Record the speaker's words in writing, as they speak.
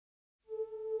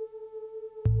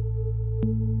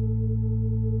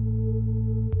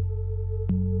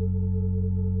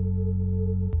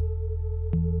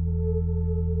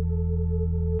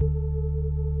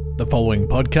following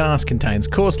podcast contains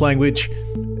coarse language,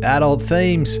 adult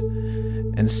themes,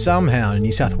 and somehow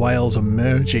New South Wales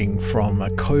emerging from a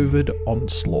COVID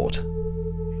onslaught.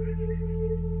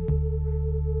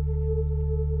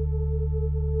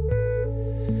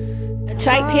 To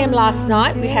 8 p.m. last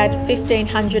night, we had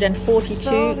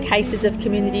 1,542 cases of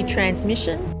community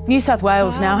transmission. New South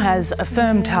Wales now has a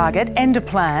firm target and a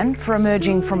plan for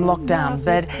emerging from lockdown,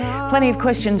 but plenty of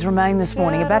questions remain this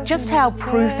morning about just how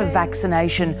proof of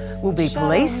vaccination will be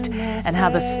policed and how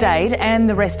the state and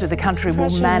the rest of the country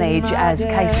will manage as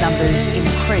case numbers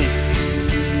increase.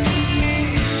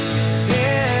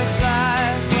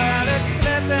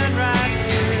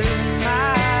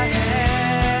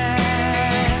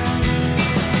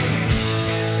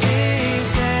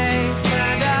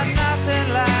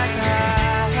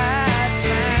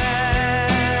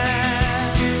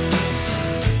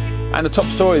 And the top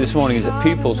story this morning is that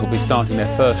pupils will be starting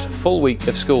their first full week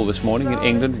of school this morning in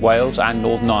England, Wales and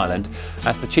Northern Ireland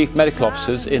as the chief medical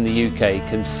officers in the UK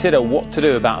consider what to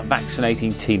do about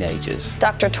vaccinating teenagers.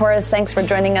 Dr. Torres, thanks for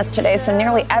joining us today. So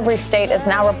nearly every state is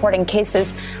now reporting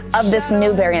cases of this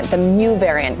new variant, the Mu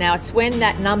variant. Now, it's when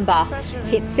that number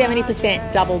hits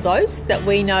 70% double dose that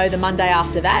we know the Monday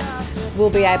after that we'll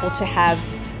be able to have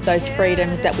those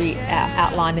freedoms that we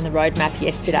outlined in the roadmap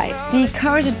yesterday. The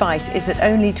current advice is that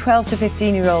only 12 to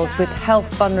 15-year-olds with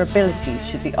health vulnerabilities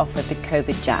should be offered the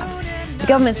COVID jab. The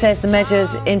government says the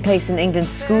measures in place in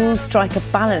England's schools strike a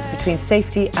balance between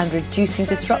safety and reducing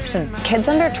disruption. Kids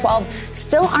under 12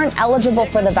 still aren't eligible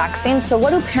for the vaccine, so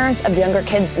what do parents of younger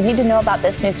kids need to know about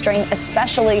this new strain,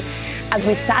 especially as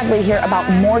we sadly hear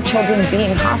about more children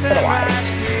being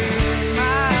hospitalized?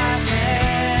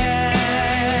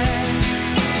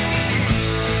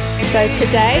 So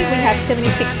today we have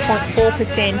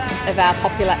 76.4% of our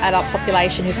adult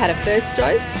population who've had a first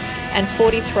dose and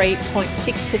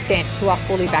 43.6% who are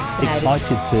fully vaccinated.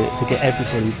 Excited to get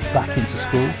everybody back into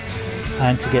school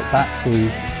and to get back to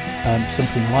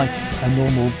something like a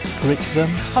normal curriculum.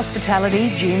 Hospitality,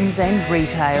 gyms and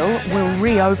retail will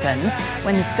reopen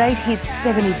when the state hits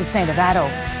 70% of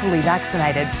adults fully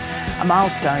vaccinated. A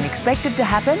milestone expected to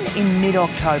happen in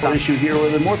mid-October. The issue here, where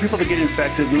the more people that get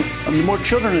infected, the more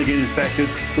children that get infected,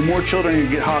 the more children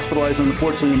get hospitalized, and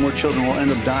unfortunately the more children will end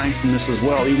up dying from this as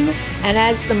well. And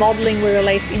as the modelling we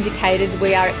released indicated,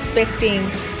 we are expecting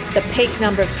the peak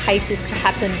number of cases to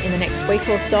happen in the next week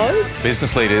or so.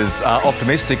 Business leaders are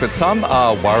optimistic, but some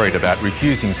are worried about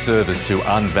refusing service to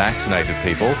unvaccinated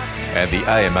people. And the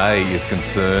AMA is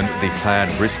concerned the plan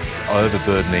risks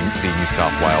overburdening the New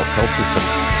South Wales health system.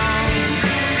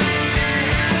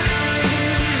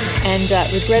 And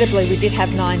regrettably, we did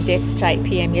have 9 deaths to 8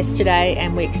 p.m. yesterday,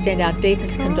 and we extend our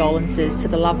deepest condolences to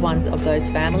the loved ones of those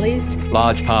families.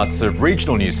 Large parts of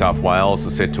regional New South Wales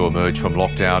are set to emerge from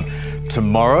lockdown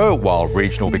tomorrow, while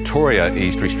regional Victoria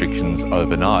eased restrictions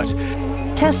overnight.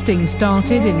 Testing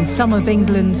started in some of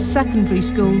England's secondary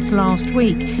schools last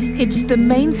week. It's the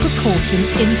main precaution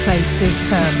in place this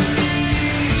term.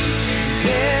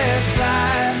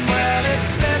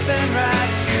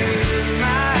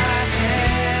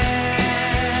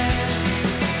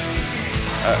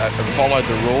 Followed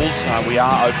the rules. We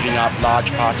are opening up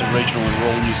large parts of regional and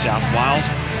rural New South Wales,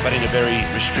 but in a very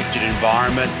restricted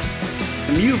environment.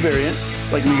 The Mu variant,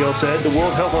 like Miguel said, the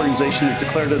World Health Organization has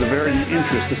declared it a variant of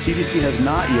interest. The CDC has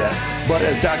not yet, but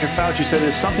as Dr. Fauci said,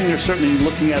 it's something they're certainly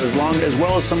looking at as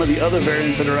well as some of the other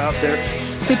variants that are out there.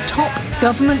 The top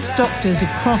government doctors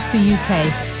across the UK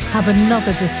have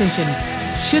another decision.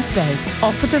 Should they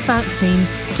offer the vaccine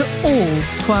to all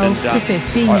 12 to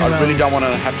 15-year-olds? I really don't want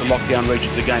to have to lock down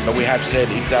regions again, but we have said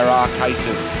if there are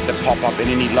cases that pop up in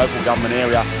any local government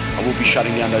area, I will be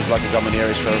shutting down those local government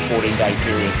areas for a 14-day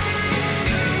period.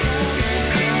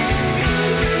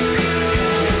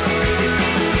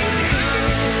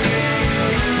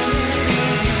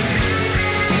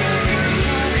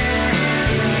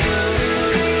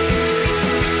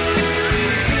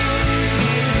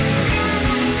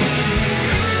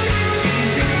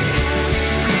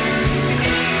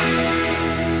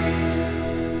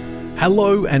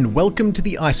 Hello and welcome to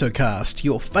the ISOcast,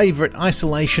 your favourite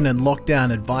isolation and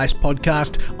lockdown advice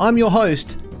podcast. I'm your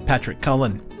host, Patrick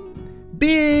Cullen.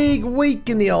 Big week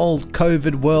in the old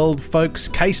COVID world, folks.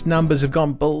 Case numbers have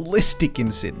gone ballistic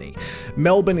in Sydney.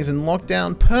 Melbourne is in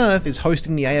lockdown, Perth is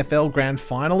hosting the AFL Grand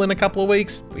Final in a couple of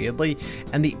weeks, weirdly,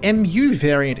 and the MU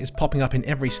variant is popping up in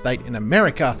every state in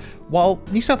America, while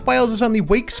New South Wales is only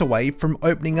weeks away from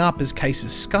opening up as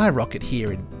cases skyrocket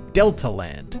here in Delta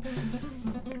Land.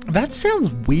 That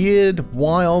sounds weird,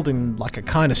 wild, and like a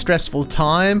kind of stressful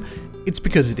time. It's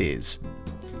because it is.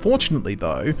 Fortunately,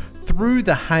 though, through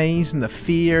the haze and the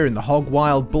fear and the hog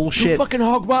wild bullshit... You fucking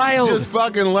hog wild! Just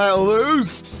fucking let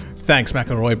loose! Thanks,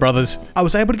 McElroy brothers. I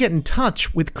was able to get in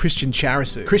touch with Christian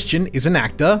Charisiou. Christian is an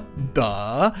actor,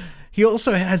 duh. He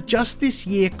also has just this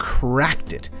year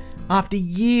cracked it. After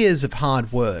years of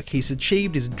hard work, he's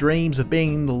achieved his dreams of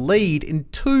being the lead in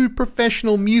 2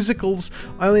 professional musicals,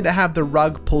 only to have the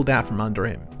rug pulled out from under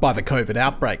him by the COVID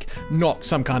outbreak. Not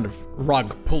some kind of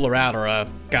rug puller out or a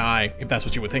guy, if that's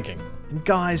what you were thinking. And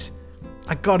guys,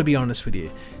 I gotta be honest with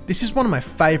you, this is one of my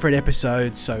favourite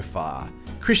episodes so far.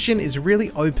 Christian is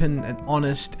really open and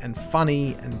honest and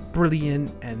funny and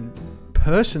brilliant and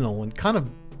personal and kind of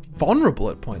vulnerable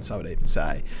at points, I would even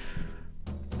say.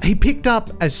 He picked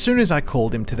up as soon as I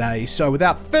called him today, so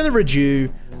without further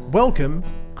ado, welcome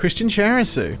Christian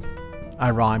Charisiou.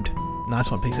 I rhymed. Nice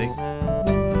one, PC.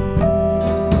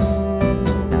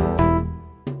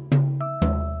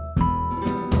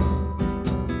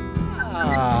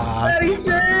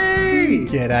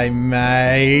 G'day,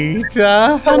 mate.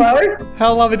 Hello.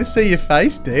 How lovely to see your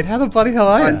face, dude. How the bloody hell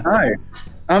are you? I know.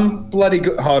 I'm bloody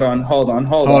good. Hold on,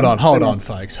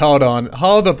 folks. Hold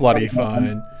the bloody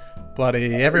phone.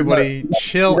 Bloody everybody,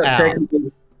 chill out.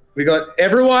 We got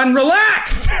everyone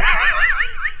relax.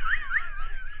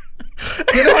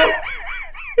 Get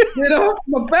off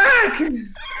my back.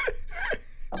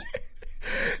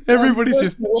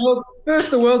 Everybody's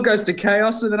first the world goes to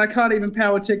chaos, and then I can't even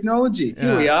power technology.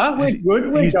 Here we are. We're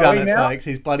good. He's done it, folks.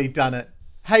 He's bloody done it.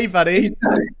 Hey, buddy. He's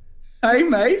done it. Hey,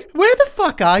 mate. Where the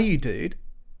fuck are you, dude?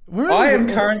 I am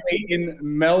currently in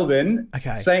Melbourne,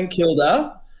 St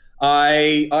Kilda.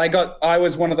 I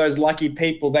was one of those lucky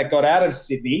people that got out of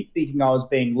Sydney thinking I was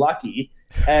being lucky,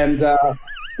 and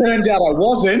turned out I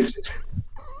wasn't.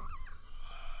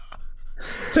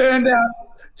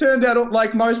 Turned out,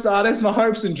 like most artists, my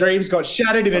hopes and dreams got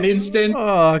shattered in an instant.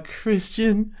 Oh,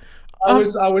 Christian. I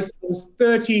was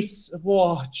 30.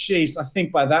 Oh, jeez. I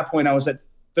think by that point I was at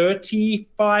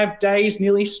 35 days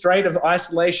nearly straight of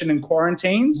isolation and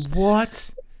quarantines.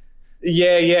 What?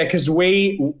 Yeah, because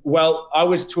I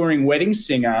was touring Wedding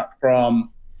Singer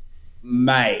from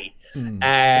May.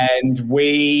 And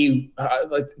we,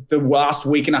 the last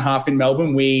week and a half in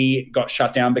Melbourne, we got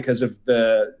shut down because of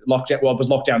the lockdown. Well, it was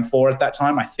lockdown 4 at that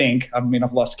time, I think. I mean,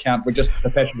 I've lost count. We're just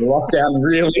perpetual lockdown,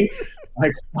 really.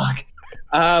 Like, fuck.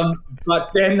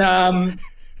 But then,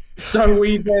 so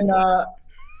we got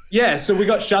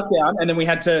shut down, and then we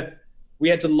had to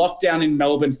lock down in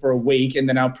Melbourne for a week. And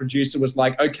then our producer was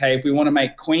like, okay, if we want to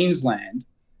make Queensland,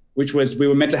 which was, we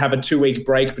were meant to have a 2-week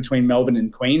break between Melbourne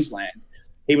and Queensland.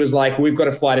 He was like, we've got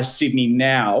to fly to Sydney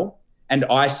now and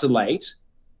isolate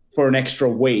for an extra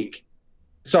week.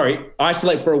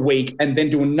 Isolate for a week and then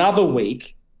do another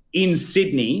week in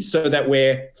Sydney so that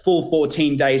we're full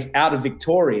 14 days out of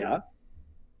Victoria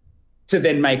to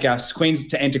then make us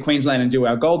to enter Queensland and do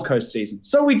our Gold Coast season.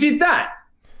 So we did that.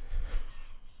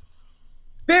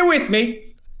 Bear with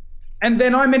me. And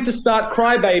then I meant to start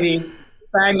Crybaby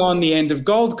bang on the end of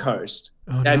Gold Coast.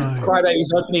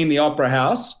 Crybaby's opening in the Opera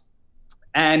House.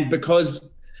 And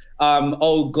because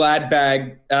old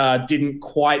Gladbag didn't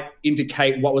quite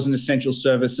indicate what was an essential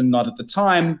service and not at the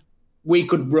time, we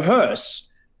could rehearse.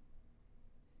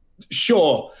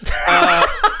 Sure.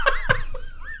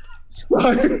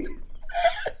 So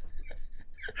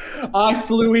I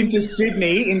flew into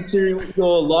Sydney into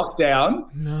your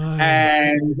lockdown. No.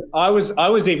 And I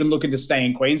was even looking to stay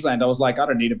in Queensland. I was like, I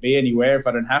don't need to be anywhere if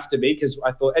I don't have to be, because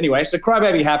I thought, anyway, so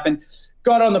Crybaby happened.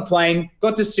 Got on the plane,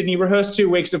 got to Sydney, rehearsed 2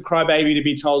 weeks of Crybaby to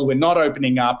be told we're not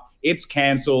opening up, it's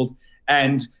cancelled.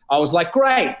 And I was like,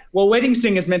 great, well, Wedding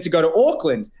Singer's meant to go to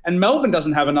Auckland and Melbourne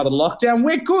doesn't have another lockdown,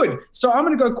 we're good. So I'm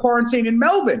going to go quarantine in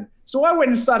Melbourne. So I went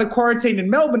and started quarantine in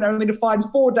Melbourne only to find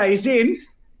 4 days in,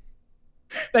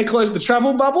 they closed the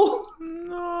travel bubble.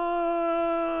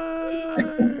 No.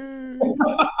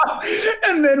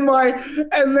 and then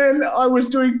I was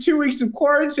doing 2 weeks of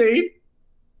quarantine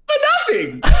for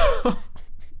nothing.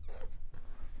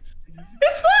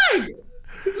 It's fine.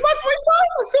 It's my first time.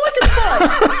 I feel like it's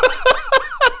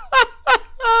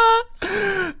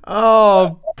fine.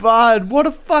 Oh, bud, what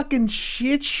a fucking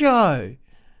shit show.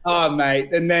 Oh,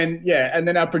 mate. And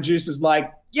then our producer's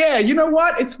like, yeah, you know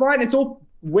what? It's fine. It's all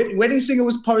Wedding Singer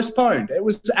was postponed.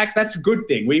 That's a good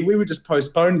thing. We were just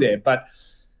postponed there, but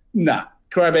nah.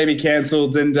 Crybaby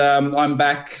cancelled, and I'm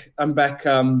back.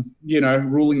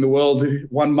 Ruling the world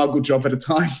one muggle job at a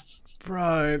time.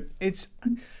 Bro, it's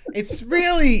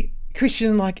really,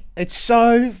 Christian, like, it's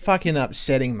so fucking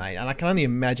upsetting, mate. And I can only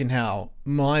imagine how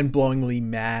mind-blowingly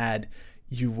mad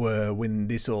you were when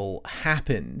this all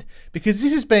happened, because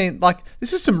this has been like,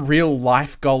 this is some real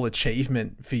life goal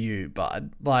achievement for you,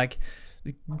 bud. Like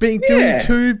doing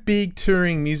 2 big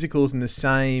touring musicals in the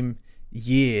same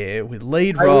year with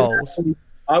lead roles.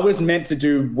 I was meant to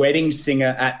do Wedding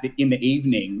Singer in the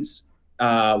evenings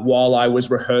while I was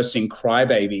rehearsing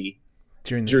Crybaby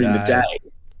during the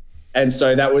day. And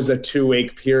so that was a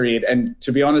 2-week period. And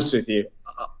to be honest with you,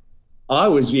 I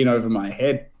was in over my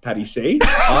head, Patty C.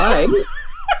 I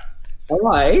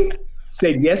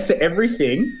said yes to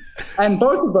everything, and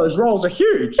both of those roles are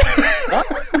huge.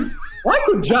 I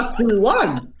could just do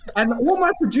one. And all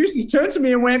my producers turned to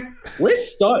me and went, we're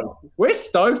stoked. We're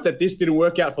stoked that this didn't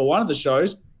work out for one of the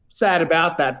shows. Sad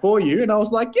about that for you. And I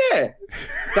was like, yeah.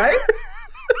 Same.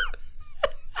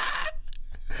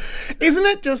 Isn't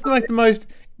it just like the most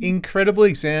incredible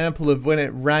example of when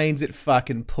it rains, it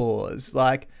fucking pours?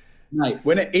 Like, mate,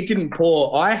 when it didn't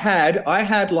pour, I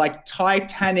had like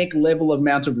Titanic level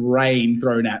amount of rain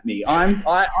thrown at me.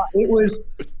 It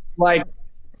was like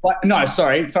no,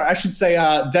 sorry, I should say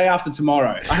day after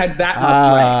tomorrow. I had that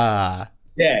much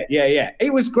rain. Yeah.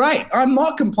 It was great. I'm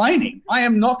not complaining. I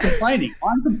am not complaining.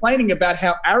 I'm complaining about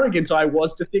how arrogant I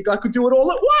was to think I could do it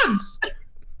all at once.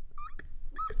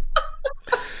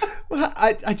 Well,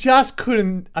 I just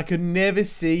couldn't. I could never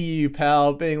see you,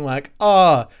 pal, being like,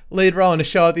 "Oh, lead role in a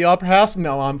show at the Opera House."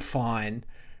 No, I'm fine.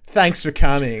 Thanks for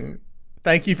coming.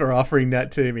 Thank you for offering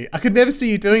that to me. I could never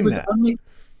see you doing that.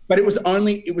 But it was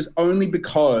only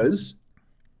because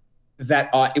that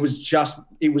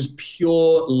it was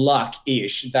pure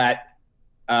luck-ish that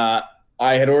I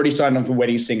had already signed on for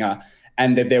Wedding Singer,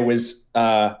 and that there was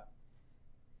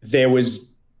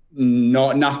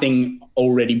nothing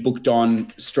already booked on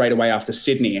straight away after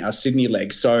our Sydney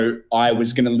leg. So I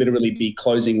was going to literally be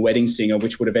closing Wedding Singer,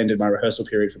 which would have ended my rehearsal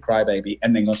period for Crybaby,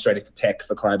 and then gone straight into tech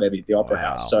for Crybaby at the Opera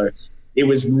House. So it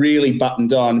was really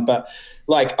buttoned on. But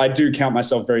like, I do count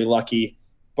myself very lucky.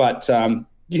 But, a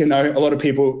lot of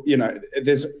people,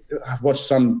 I've watched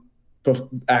some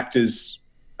actors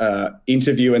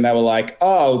interview, and they were like,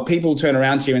 oh, people turn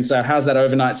around to you and say, how's that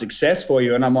overnight success for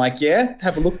you? And I'm like, yeah,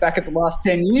 have a look back at the last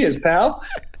 10 years, pal.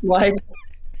 Like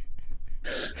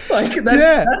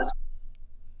that's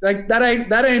like, that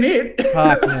ain't it.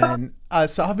 Fuck, man.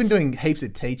 So I've been doing heaps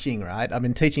of teaching, right? I've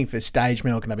been teaching for Stage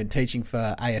Milk, and I've been teaching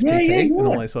for AFTT and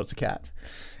all those sorts of cats.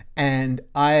 And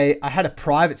I had a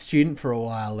private student for a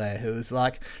while there who was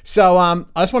like, so I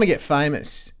just want to get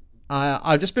famous.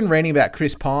 I've just been reading about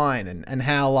Chris Pine and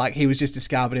how like he was just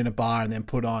discovered in a bar and then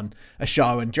put on a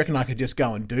show, and do you reckon I could just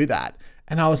go and do that?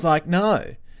 And I was like, no,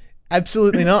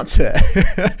 absolutely not, sir.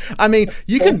 I mean,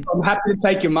 you can... I'm happy to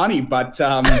take your money, but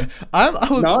no,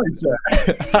 sir.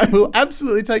 I will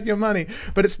absolutely take your money,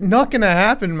 but it's not going to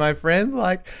happen, my friend.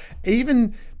 Like,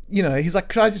 even... he's like,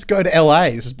 could I just go to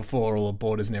LA? This was before all the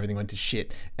borders and everything went to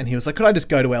shit. And he was like, could I just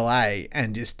go to LA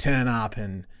and just turn up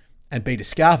and be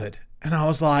discovered? And I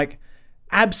was like,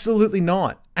 absolutely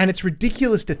not. And it's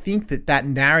ridiculous to think that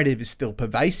narrative is still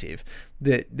pervasive,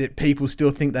 that people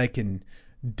still think they can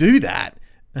do that.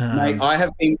 Mate,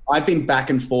 I've been back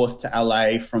and forth to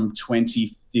LA from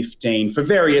 2015 for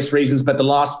various reasons, but the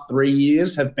last 3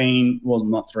 years have been, well,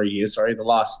 not 3 years, sorry, the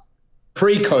last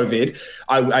pre-COVID,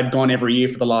 I'd gone every year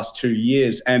for the last 2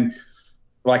 years, and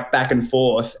like back and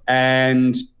forth,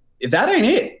 and that ain't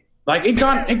it. Like it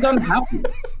doesn't happen.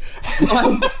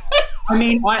 Like, I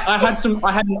mean, I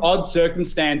had an odd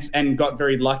circumstance and got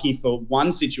very lucky for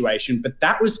one situation, but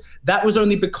that was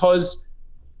only because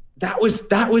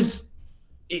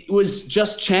it was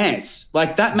just chance.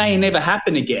 Like that may never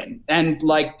happen again. And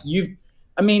like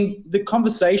the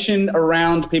conversation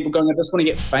around people going, I just want to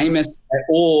get famous,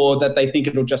 or that they think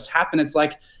it'll just happen. It's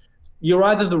like, you're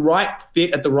either the right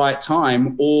fit at the right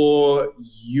time, or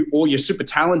you're super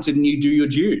talented and you do your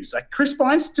dues. Like Chris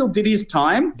Pine still did his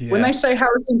time. Yeah. When they say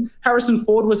Harrison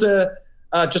Ford was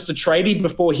just a tradie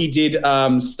before he did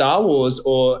Star Wars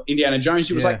or Indiana Jones,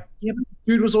 he was like, yeah, but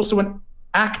the dude was also an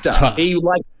actor. He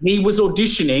was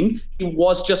auditioning. He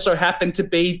was just so happened to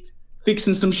be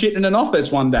fixing some shit in an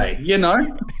office one day,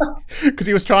 because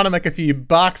he was trying to make a few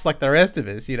bucks like the rest of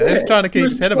us, he was trying to keep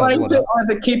his head above water.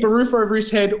 Either keep a roof over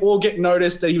his head or get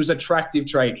noticed that he was an attractive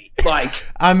tradie. Like,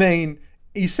 I mean,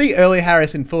 you see early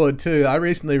Harrison Ford too. I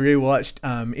recently rewatched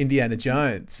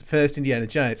first Indiana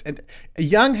Jones, and a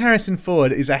young Harrison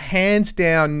Ford is a hands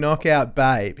down knockout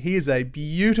babe. He is a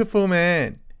beautiful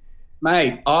man.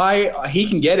 Mate, he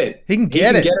can get it. He can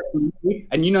get it from me,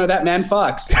 and that man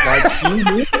fucks.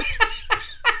 Like,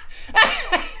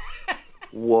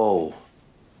 Whoa.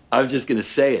 I was just going to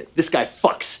say it. This guy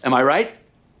fucks. Am I right?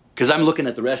 Because I'm looking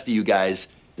at the rest of you guys,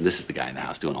 This is the guy in the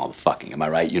house doing all the fucking. Am I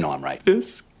right? You know I'm right.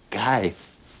 This guy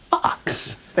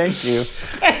fucks. Thank you.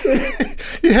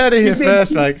 You heard it here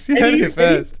first, folks. You heard it here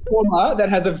first. That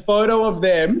has a photo of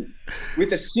them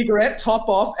with a cigarette top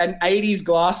off and 80s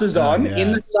glasses on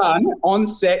in the sun on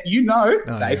set.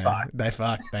 They fuck. They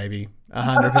fuck, baby.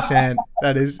 100%.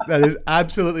 That is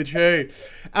absolutely true.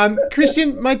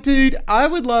 Christian, my dude, I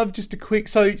would love just a quick.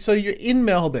 So you're in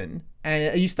Melbourne,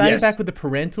 and are you staying back with the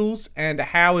parentals? And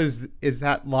how is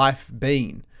that life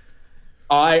been?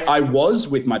 I was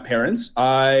with my parents.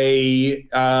 If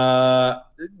I'm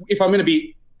going to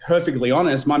be perfectly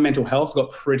honest, my mental health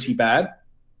got pretty bad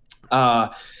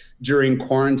during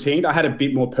quarantine. I had a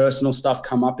bit more personal stuff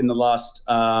come up in the last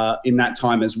in that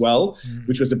time as well,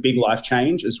 which was a big life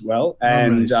change as well. And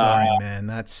I'm really sorry, man.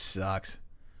 That sucks.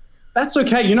 That's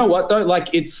okay. You know what though?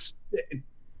 Like that's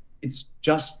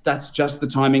just the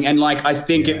timing. And like I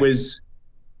think it was.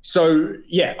 So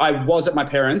yeah, I was at my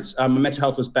parents'. My mental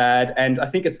health was bad, and I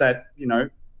think it's that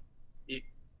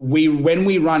when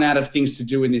we run out of things to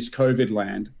do in this COVID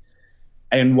land,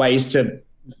 and ways to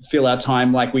fill our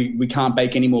time, like we can't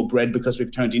bake any more bread because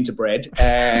we've turned into bread,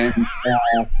 and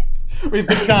we've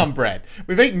become bread.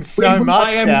 We've eaten so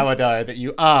much sourdough that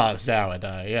you are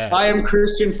sourdough. Yeah, I am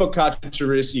Christian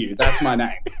Charisiou. That's my name.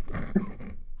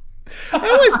 I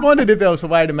always wondered if there was a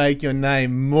way to make your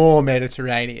name more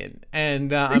Mediterranean,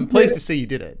 and I'm pleased to see you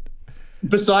did it.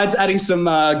 Besides adding some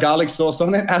garlic sauce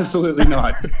on it, absolutely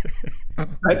not.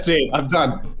 That's it. I'm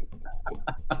done.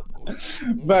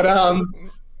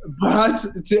 But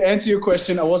to answer your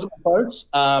question, I was at my folks,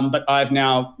 but I've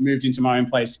now moved into my own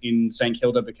place in St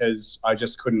Kilda because I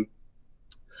just couldn't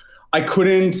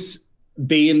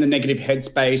be in the negative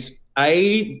headspace.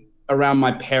 Around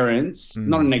my parents,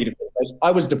 not a negative headspace. I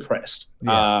was depressed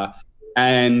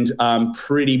and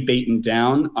pretty beaten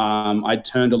down. I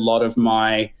turned a lot of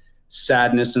my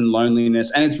sadness and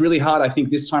loneliness, and it's really hard. I think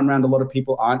this time around, a lot of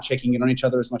people aren't checking in on each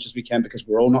other as much as we can because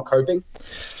we're all not coping.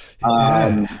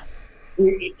 And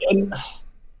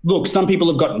look, some people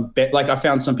have gotten better. Like I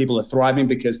found some people are thriving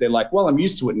because they're like, well, I'm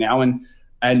used to it now, and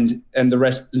the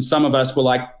rest. And some of us were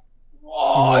like,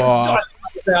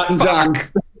 it's out and done.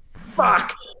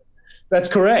 Fuck. That's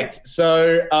correct.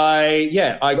 So I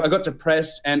got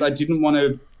depressed, and I didn't want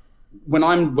to. When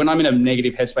I'm in a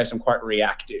negative headspace, I'm quite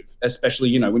reactive,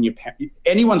 especially when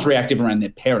anyone's reactive around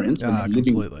their parents when they're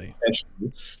living with them,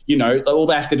 especially. All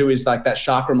they have to do is like that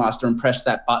chakra master and press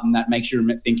that button that makes you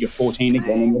think you're 14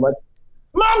 again, and you're like,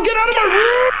 "Mom, get out of my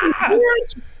room!"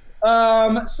 I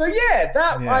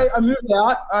moved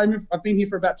out. I've been here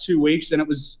for about 2 weeks, and it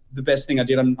was the best thing I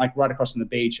did. I'm like right across from the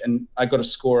beach, and I got a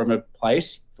score of a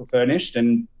place for furnished,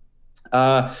 and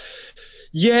so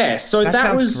that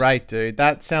sounds great, dude.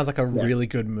 That sounds like a really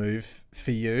good move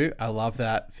for you. I love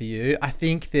that for you. I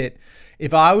think that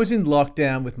if I was in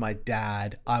lockdown with my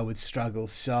dad, I would struggle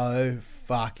so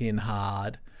fucking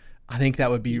hard. I think that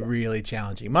would be really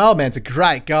challenging. My old man's a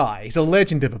great guy. He's a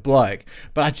legend of a bloke,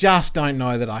 but I just don't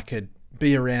know that I could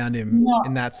be around him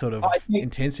in that sort of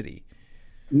intensity.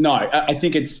 No, I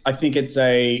think it's I'm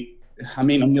 30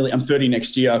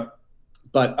 next year,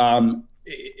 but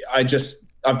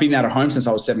I've been out of home since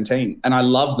I was 17, and I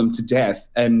love them to death.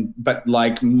 But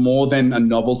like more than a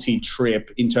novelty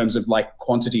trip in terms of like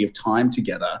quantity of time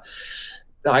together,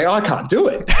 I can't do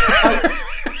it.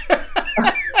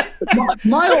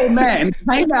 My old man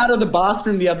came out of the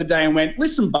bathroom the other day and went,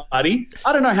 "Listen, buddy,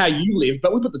 I don't know how you live,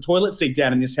 but we put the toilet seat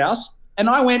down in this house." And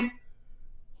I went,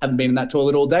 "Haven't been in that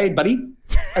toilet all day, buddy."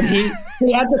 And he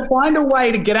had to find a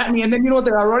way to get at me. And then you know what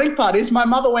the ironic part is? My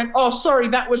mother went, "Oh, sorry,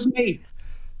 that was me."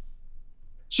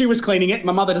 She was cleaning it.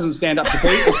 My mother doesn't stand up to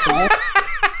pee.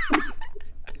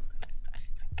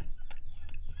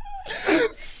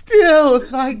 Still,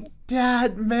 it's like,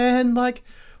 Dad, man, like,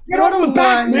 get on the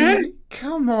back, man.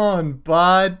 Come on,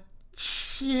 bud.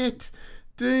 Shit.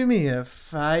 Do me a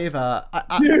favour.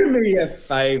 Do me a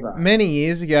favour. Many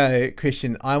years ago,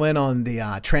 Christian, I went on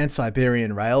the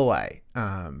Trans-Siberian Railway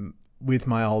with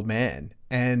my old man.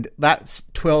 And that's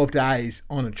 12 days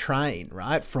on a train,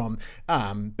 right? From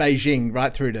Beijing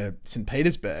right through to St.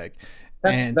 Petersburg.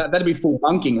 That'd be full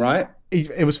bunking, right?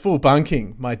 It was full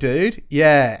bunking, my dude.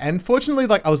 Yeah. And fortunately,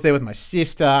 like I was there with my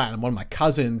sister and one of my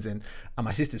cousins and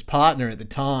my sister's partner at the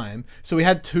time. So we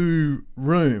had 2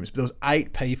 rooms, but there was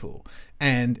 8 people.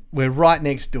 And we're right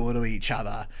next door to each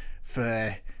other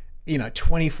for,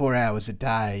 24 hours a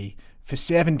day for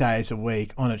 7 days a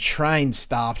week on a train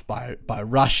staffed by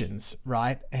Russians,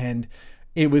 right? And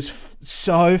it was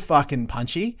so fucking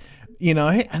punchy, and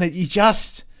I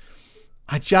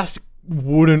just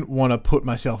wouldn't want to put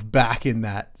myself back in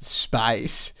that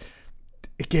space.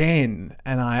 again,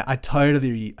 and I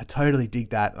totally dig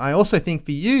that. And I also think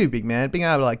for you, big man, being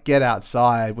able to like get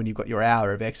outside when you've got your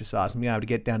hour of exercise and being able to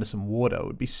get down to some water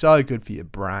would be so good for your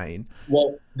brain.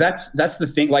 Well, that's the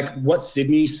thing. Like what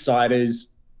Sydney side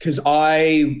is, because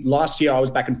last year I was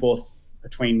back and forth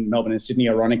between Melbourne and Sydney,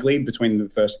 ironically,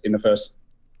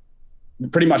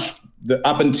 pretty much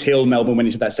up until Melbourne went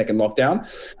into that second lockdown.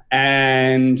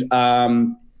 And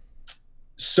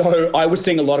so I was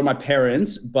seeing a lot of my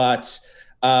parents, but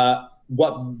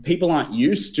what people aren't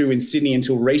used to in Sydney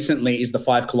until recently is the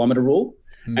 5 kilometre rule.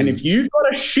 And if you've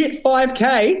got a shit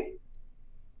 5K,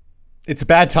 it's a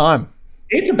bad time.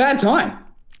 It's a bad time.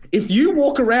 If you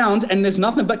walk around and there's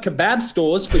nothing but kebab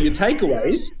stores for your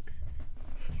takeaways,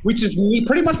 which is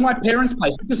pretty much my parents'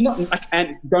 place. It's not,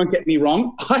 and don't get me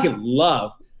wrong, I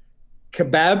love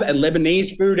kebab and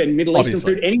Lebanese food and Middle Eastern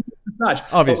food, anything such.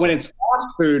 But when it's fast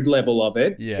food level of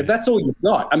it, if that's all you've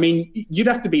got, I mean, you'd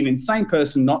have to be an insane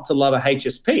person not to love a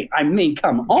HSP. I mean,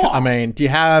 come on. I mean, do you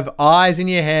have eyes in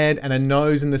your head and a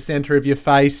nose in the center of your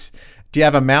face? Do you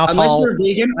have a mouth Unless hole? you're a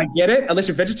vegan, I get it. Unless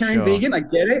you're vegetarian, vegan, I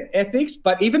get it. Ethics,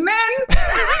 but even then,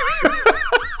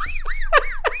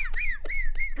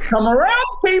 come around,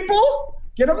 people.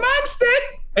 Get amongst it.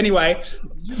 Anyway,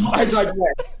 I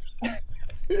digress.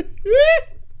 It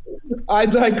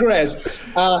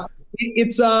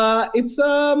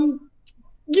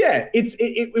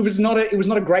was not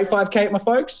a great 5K at my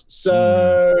folks.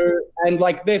 So and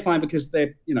like they're fine because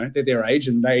they're their age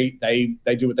and they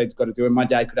do what they've got to do. And my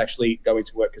dad could actually go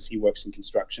into work because he works in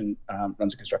construction,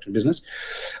 runs a construction business.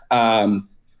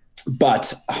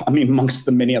 But I mean, amongst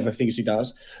the many other things he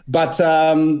does. But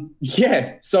so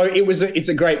it's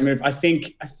a great move. I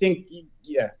think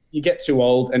you get too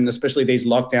old, and especially these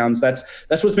lockdowns. That's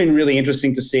what's been really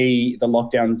interesting to see the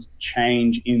lockdowns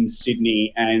change in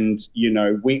Sydney. And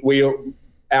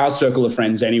our circle of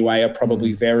friends anyway are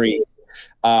probably very,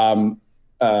 they're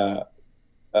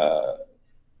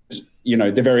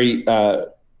very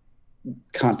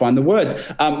can't find the words.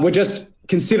 We're just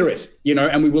considerate,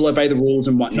 and we will obey the rules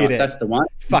and whatnot. That's the one.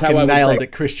 Fucking nailed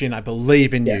it, Christian. I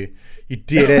believe in you. You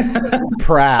did it.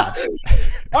 Proud.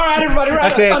 All right, everybody.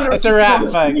 That's it. That's a wrap,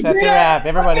 folks. That's a wrap.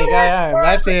 Everybody go home.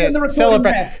 That's it.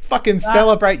 Celebrate. Fucking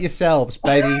celebrate yourselves,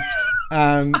 babies.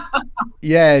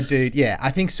 Yeah, dude. Yeah, I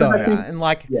think so. And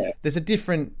there's a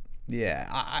different.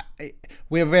 Yeah,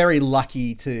 we're very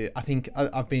lucky to. I think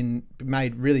I've been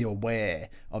made really aware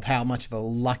of how much of a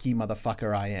lucky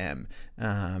motherfucker I am.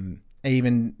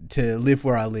 Even to live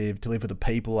where I live, to live with the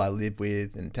people I live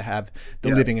with, and to have the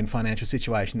living and financial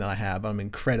situation that I have. I'm an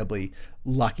incredibly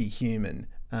lucky human.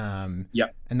 And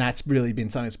that's really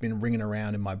been something that's been ringing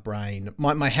around in my brain.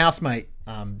 My housemate,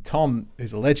 Tom,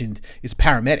 who's a legend, is a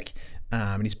paramedic,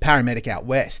 and he's a paramedic out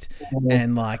west.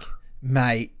 And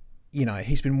mate,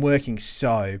 he's been working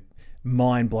so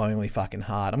mind-blowingly fucking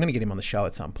hard. I'm going to get him on the show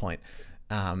at some point.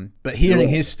 But hearing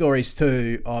his stories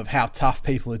too of how tough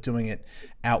people are doing it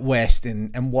out west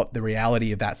and what the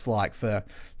reality of that's like for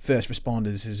first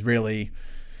responders is really,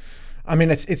 I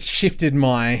mean, it's shifted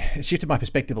my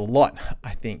perspective a lot,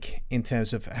 I think, in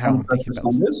terms of how I'm thinking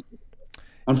about this.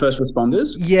 On first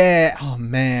responders? Yeah. Oh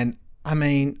man. I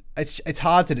mean, it's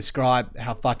hard to describe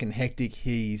how fucking hectic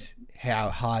how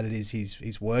hard it is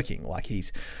he's working. Like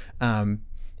he's pulling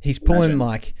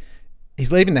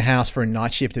he's leaving the house for a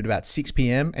night shift at about 6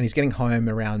 p.m. and he's getting home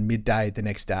around midday the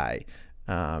next day.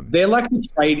 They're like the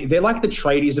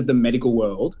tradies of the medical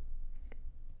world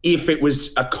if it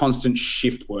was a constant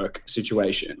shift work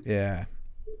situation. Yeah.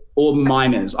 Or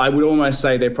miners. I would almost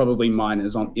say they're probably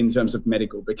miners in terms of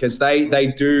medical because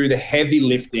they do the heavy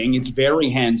lifting. It's very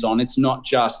hands-on. It's not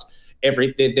just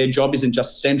their job isn't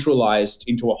just centralized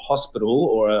into a hospital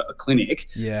or a clinic.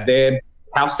 Yeah. They're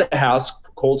house to house,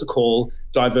 call to call,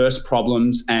 diverse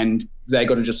problems, and they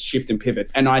got to just shift and pivot.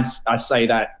 And I say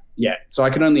that, yeah. So I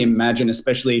can only imagine,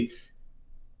 especially,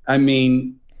 I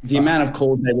mean, the amount of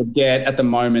calls they would get at the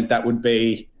moment, that would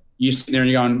be you sitting there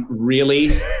and you're going,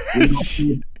 really?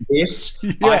 This?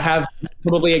 Yeah. I have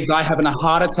probably a guy having a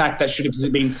heart attack that should have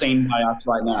been seen by us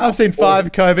right now. I've seen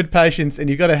 5 COVID patients and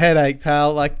you've got a headache,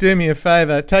 pal. Like, do me a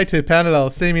favor, take 2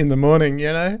 Panadol, see me in the morning,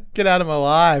 Get out of my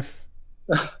life.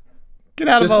 Get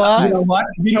out of my life.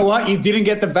 You know what? You didn't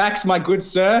get the vax, my good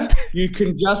sir. You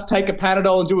can just take a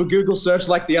Panadol and do a Google search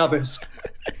like the others.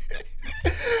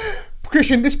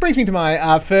 Christian, this brings me to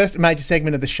my first major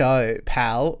segment of the show,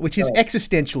 pal, which is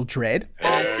existential dread.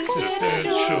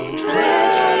 Existential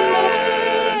dread.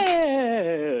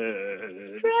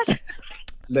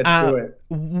 Let's do it.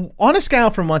 On a scale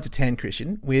from 1 to 10,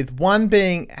 Christian, with 1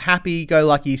 being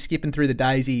happy-go-lucky, skipping through the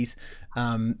daisies,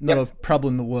 not a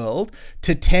problem in the world,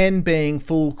 to 10 being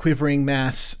full quivering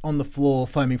mass on the floor,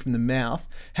 foaming from the mouth.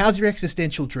 How's your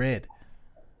existential dread?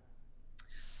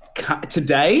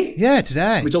 Today? Yeah,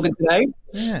 today. We're talking today?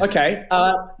 Yeah. Okay.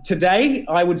 Today,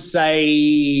 I would say,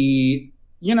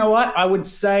 you know what? I would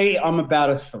say I'm about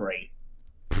a 3.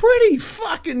 Pretty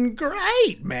fucking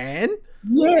great, man.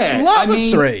 Yeah. Love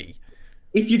a 3.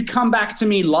 If you'd come back to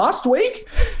me last week,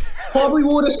 probably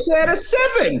would have said a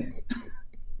 7.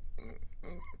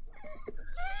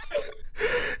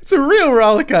 It's a real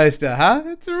roller coaster, huh?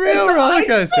 It's a real roller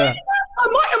coaster. Am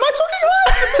I talking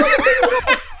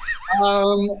right?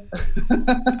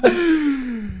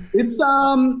 It's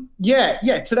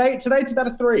Today it's about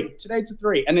a 3. Today's a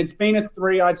 3, and it's been a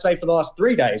 3, I'd say, for the last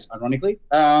 3 days. Ironically.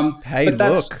 Hey,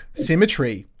 look,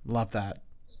 symmetry. Love that.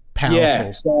 Powerful.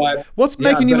 Yeah. So what's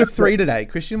making you a 3 today,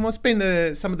 Christian? What's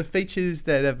been some of the features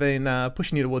that have been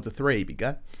pushing you towards a 3, big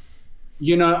guy?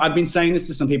 You know, I've been saying this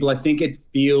to some people. I think it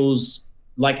feels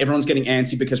like everyone's getting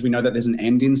antsy because we know that there's an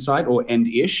end in sight, or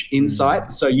end-ish in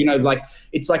sight. So, you know, like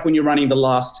it's like when you're running the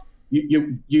last.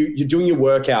 You're doing your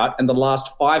workout, and the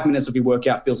last 5 minutes of your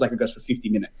workout feels like it goes for 50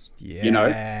 minutes. Yeah. You know,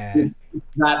 it's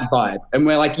that vibe. And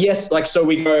we're like, yes, like, so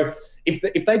we go,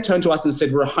 if they turned to us and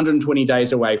said we're 120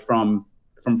 days away from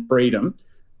freedom,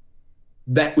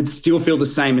 that would still feel the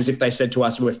same as if they said to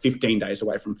us we're 15 days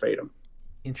away from freedom.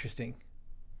 Interesting.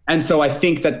 And so I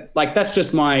think that, like, that's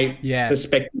just my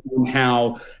perspective on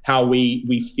how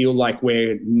we feel like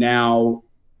we're now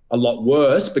a lot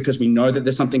worse because we know that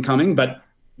there's something coming, but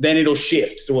then it'll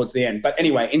shift towards the end. But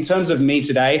anyway, in terms of me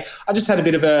today, I just had a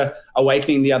bit of a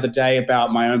awakening the other day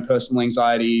about my own personal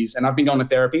anxieties, and I've been going to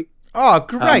therapy. Oh,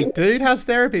 great, dude. How's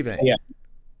therapy been? Yeah.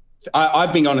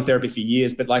 I've been going to therapy for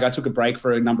years, but like I took a break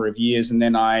for a number of years, and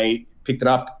then I picked it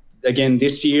up again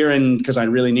this year, and because I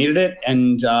really needed it,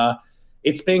 and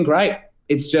it's been great.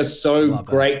 It's just so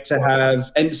great to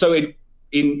have. And so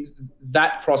in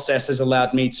that process has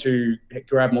allowed me to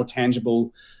grab more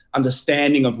tangible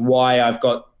understanding of why I've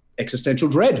got existential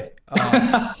dread.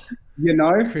 You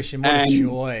know, Christian, what a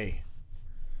joy.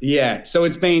 Yeah. So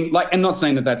it's been like, I'm not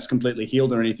saying that that's completely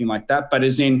healed or anything like that, but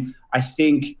as in, I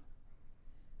think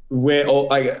we're all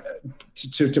like,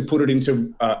 to put it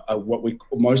into what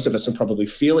most of us are probably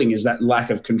feeling is that lack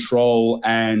of control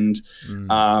and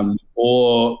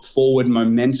or forward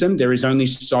momentum. There is only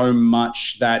so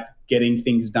much that getting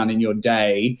things done in your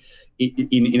day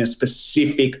in a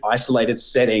specific isolated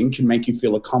setting can make you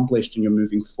feel accomplished and you're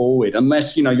moving forward,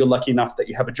 unless, you know, you're lucky enough that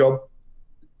you have a job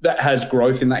that has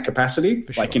growth in that capacity,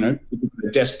 like, you know,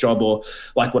 a desk job or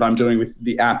like what I'm doing with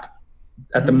the app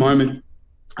at the moment.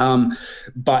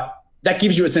 But that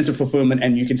gives you a sense of fulfillment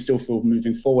and you can still feel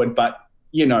moving forward. But,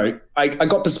 you know, I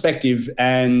got perspective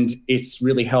and it's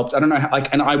really helped. I don't know how,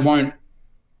 like, and I won't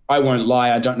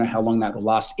lie. I don't know how long that will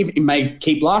last. If it may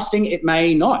keep lasting, it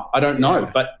may not. I don't know,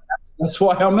 but that's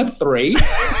why I'm a 3.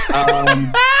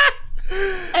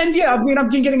 And yeah, I mean,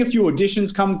 I've been getting a few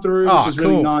auditions come through, which is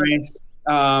really nice.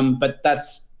 But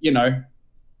that's, you know,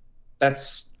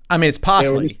 that's. I mean, it's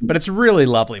parsley, but it's really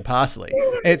lovely parsley.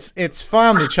 It's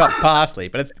finely chopped parsley,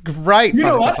 but it's great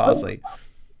finely chopped parsley.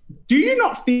 Do you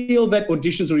not feel that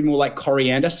auditions will be more like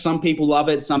coriander? Some people love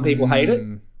it, some people hate it.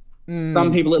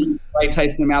 Some people it leaves a great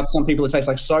taste in their mouth. Some people it tastes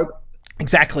like soap.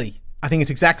 Exactly. I think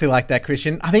it's exactly like that,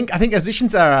 Christian. I think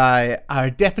auditions are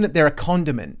definite. They're a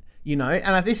condiment, you know.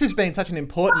 And this has been such an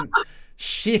important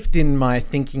shift in my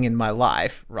thinking in my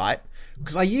life, right?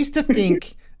 Because I used to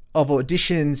think of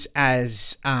auditions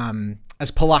as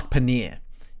palak paneer.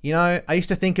 You know, I used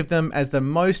to think of them as the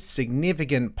most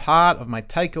significant part of my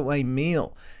takeaway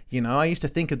meal. You know, I used to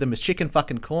think of them as chicken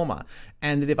fucking korma,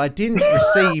 and that if I didn't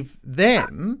receive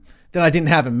them, then I didn't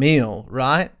have a meal,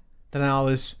 right? Then I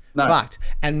was fucked.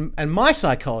 And my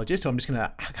psychologist, who I'm just going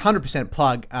to 100%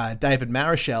 plug, David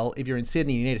Marichal. If you're in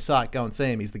Sydney, you need a psych, go and see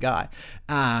him. He's the guy.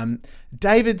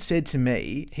 David said to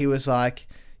me, he was like,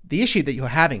 the issue that you're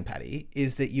having, Patty,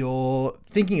 is that you're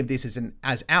thinking of this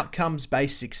as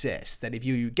outcomes-based success, that if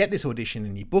you get this audition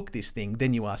and you book this thing,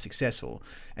 then you are successful.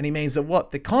 And he means that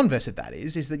what the converse of that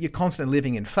is that you're constantly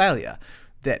living in failure,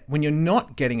 that when you're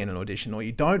not getting an audition or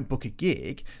you don't book a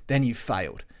gig, then you've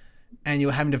failed. And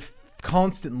you're having to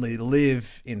constantly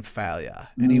live in failure.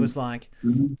 And he was like,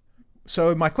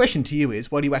 so my question to you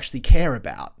is, what do you actually care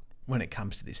about when it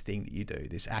comes to this thing that you do,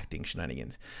 this acting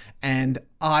shenanigans? And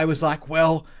I was like,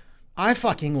 well, I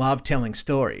fucking love telling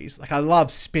stories. Like, I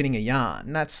love spinning a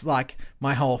yarn. That's like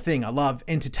my whole thing. I love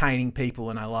entertaining people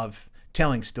and I love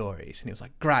telling stories. And he was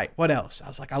like, great, what else? I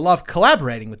was like, I love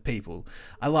collaborating with people.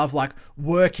 I love like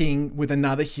working with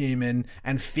another human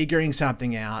and figuring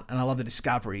something out. And I love the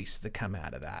discoveries that come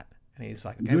out of that. And And he's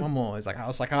like, okay, one more. He's like,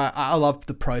 I love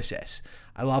the process.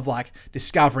 I love like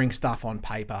discovering stuff on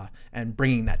paper and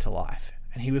bringing that to life.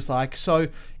 And he was like, so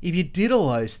if you did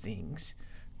all those things,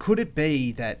 could it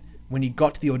be that when you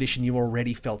got to the audition, you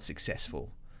already felt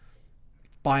successful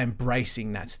by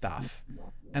embracing that stuff?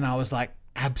 And I was like,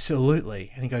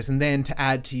 absolutely. And he goes, and then to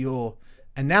add to your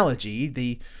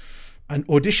analogy, an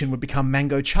audition would become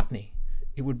mango chutney.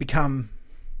 It would become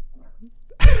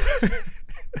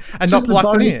and not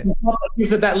plucked in it.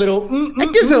 Gives it that little.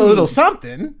 It gives it a little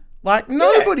something. Like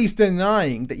nobody's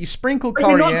denying that you sprinkle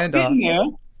coriander.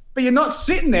 But you're not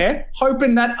sitting there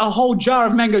hoping that a whole jar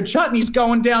of mango chutney is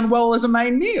going down well as a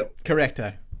main meal.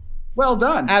 Correcto. Well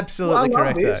done. Absolutely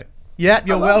correcto. Yeah,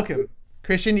 you're welcome.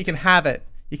 Christian, you can have it.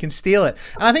 You can steal it.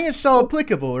 And I think it's so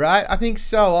applicable, right? I think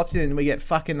so often we get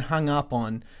fucking hung up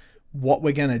on what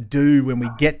we're going to do when we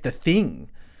get the thing.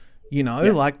 You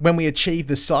know, like when we achieve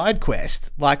the side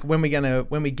quest, like when we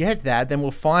get that, then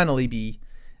we'll finally be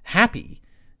happy.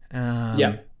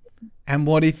 And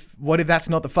what if that's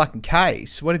not the fucking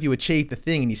case? What if you achieve the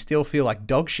thing and you still feel like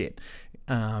dog shit?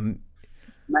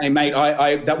 Mate,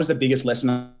 I that was the biggest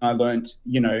lesson I learned,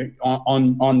 you know,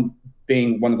 on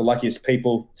being one of the luckiest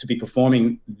people to be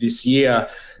performing this year.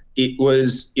 It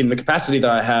was in the capacity that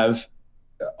I have.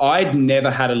 I'd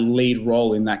never had a lead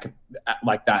role in that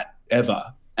like that ever.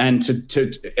 And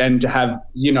to have,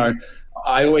 you know,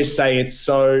 I always say it's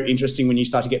so interesting when you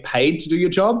start to get paid to do your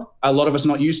job. A lot of us are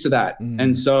not used to that.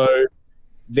 And so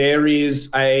there is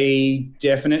a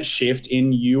definite shift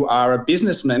in you are a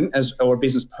businessman or a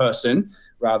business person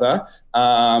rather,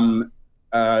 in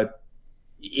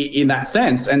that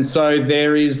sense. And so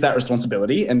there is that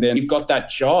responsibility. And then you've got that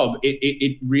job.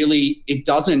 It really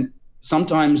doesn't,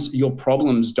 sometimes your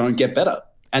problems don't get better.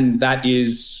 And that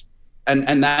is,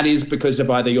 and that is because of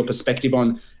either your perspective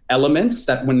on elements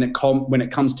that when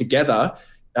it comes together,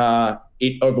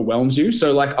 it overwhelms you.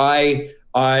 So like I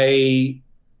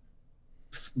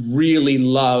really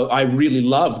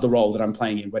love the role that I'm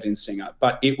playing in Wedding Singer,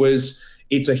 but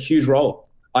it's a huge role.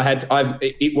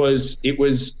 It was. Did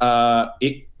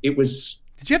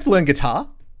you have to learn guitar?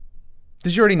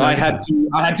 Did you already know? I had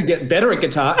to get better at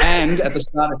guitar, and at the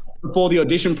start, before the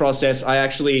audition process, I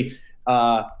actually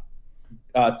tore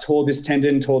this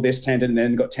tendon, and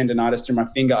then got tendonitis through my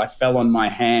finger. I fell on my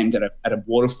hand at a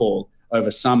waterfall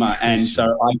over summer, and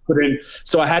so I couldn't.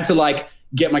 So I had to like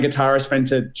get my guitarist friend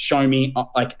to show me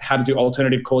like how to do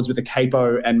alternative chords with a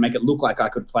capo and make it look like I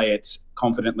could play it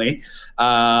confidently.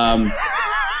 Got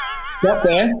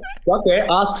there,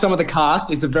 ask some of the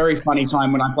cast. It's a very funny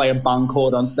time when I play a bung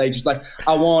chord on stage. It's like,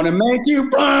 I want to make you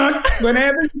bung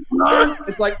whenever you bung.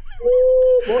 It's like,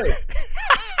 oh boy.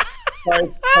 Sorry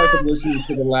for listeners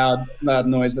to the loud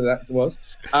noise that was.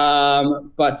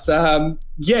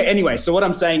 Anyway, so what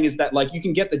I'm saying is that like you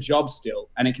can get the job still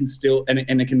and it can still, and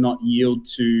it cannot yield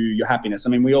to your happiness. I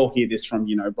mean, we all hear this from,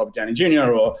 you know, Robert Downey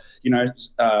Jr. or, you know,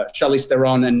 Charlize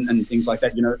Theron and things like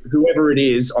that. You know, whoever it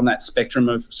is on that spectrum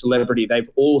of celebrity, they've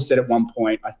all said at one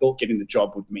point, I thought getting the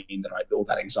job would mean that all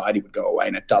that anxiety would go away,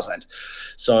 and it doesn't.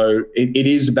 So it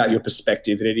is about your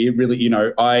perspective. It really, you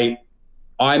know,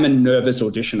 I'm a nervous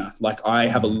auditioner. Like I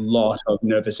have a lot of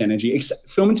nervous energy.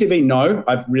 Film and TV, no,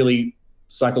 I've really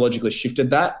psychologically shifted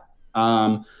that.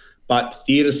 But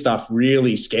theatre stuff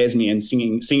really scares me, and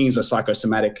singing is a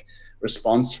psychosomatic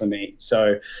response for me.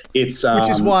 So it's which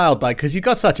is wild, like, because you've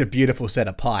got such a beautiful set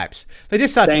of pipes. They're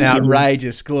just such an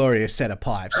outrageous, glorious set of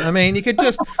pipes. I mean, you could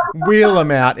just wheel them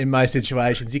out in most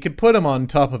situations. You could put them on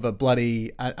top of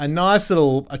a nice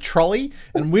little trolley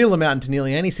and wheel them out into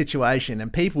nearly any situation,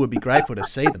 and people would be grateful to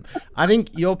see them. I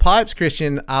think your pipes,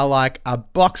 Christian, are like a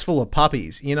box full of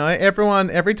puppies. You know,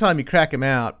 every time you crack them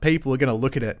out, people are going to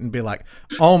look at it and be like,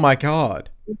 "Oh my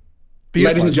God."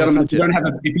 Beautiful. Ladies and gentlemen, if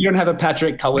you don't have a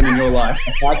Patrick Cullen in your life,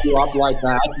 to back you up like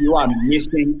that, you are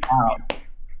missing out.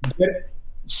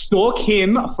 Stalk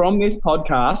him from this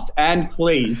podcast, and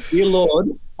please, dear Lord,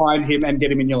 find him and get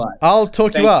him in your life. I'll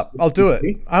talk you up. I'll do it.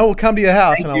 I will come to your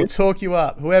house and I will talk you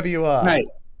up, whoever you are. Mate,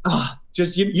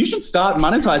 you should start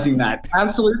monetizing that.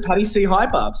 Absolute Patty C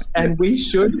hype ups, and we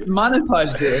should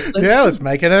monetize this. Let's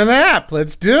make it an app.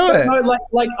 Let's do it. No,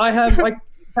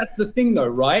 that's the thing though,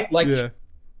 right? Like. Yeah.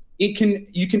 You can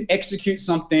execute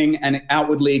something and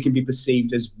outwardly it can be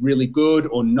perceived as really good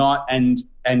or not, and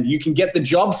you can get the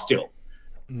job still.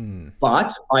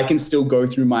 But I can still go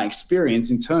through my experience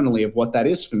internally of what that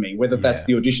is for me, whether that's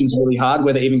the audition's really hard,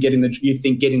 whether even getting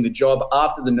the job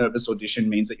after the nervous audition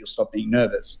means that you'll stop being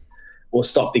nervous or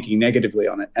stop thinking negatively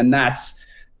on it. And that's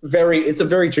it's a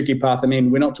very tricky path. I mean,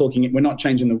 we're not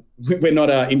inventing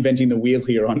the wheel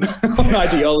here on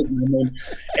ideology. I mean,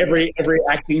 every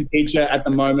acting teacher at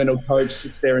the moment or coach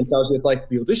sits there and tells you it's like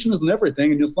the audition isn't everything,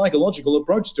 and your psychological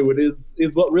approach to it is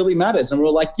what really matters. And we're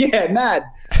like, yeah, mad.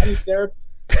 I need therapy.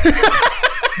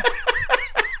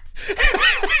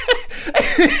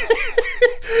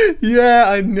 Yeah,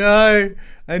 I know.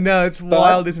 It's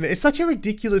wild, isn't it? It's such a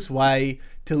ridiculous way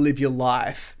to live your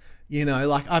life. You know,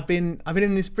 like I've been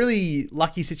in this really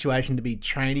lucky situation to be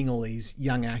training all these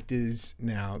young actors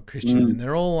now, Christian, and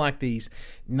they're all like these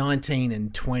 19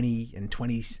 and 20 and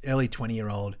early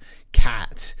 20-year-old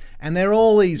cats, and they're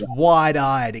all these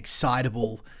wide-eyed,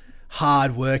 excitable,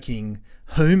 hard-working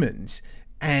humans,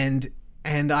 and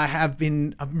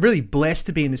I'm really blessed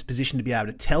to be in this position to be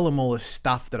able to tell them all the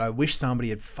stuff that I wish somebody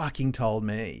had fucking told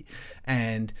me,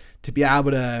 and to be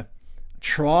able to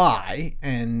try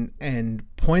and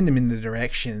point them in the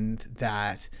direction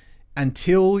that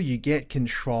until you get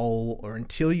control or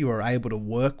until you are able to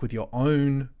work with your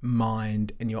own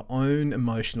mind and your own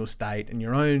emotional state and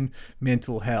your own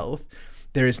mental health,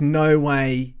 there is no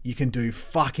way you can do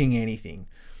fucking anything.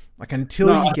 Like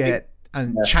until you get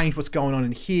and change what's going on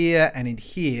in here and in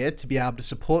here to be able to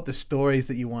support the stories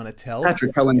that you want to tell.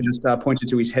 Patrick Cullen just pointed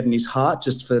to his head and his heart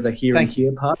just for the here and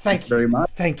here part. Thank you very much.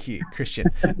 Thank you, Christian.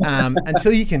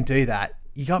 Until you can do that,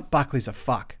 you got Buckley's a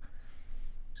fuck.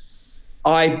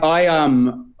 I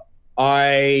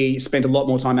spent a lot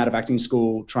more time out of acting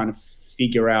school trying to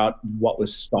figure out what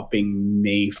was stopping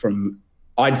me from.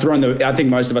 I think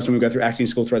most of us when we go through acting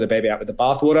school throw the baby out with the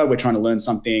bathwater. We're trying to learn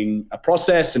a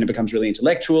process, and it becomes really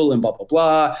intellectual and blah, blah,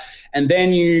 blah. And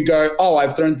then you go, oh,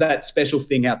 I've learned that special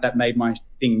thing out that made my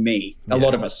thing me. A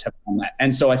lot of us have done that.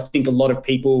 And so I think a lot of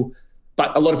people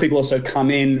also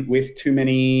come in with too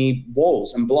many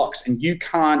walls and blocks, and you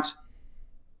can't.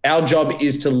 Our job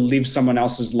is to live someone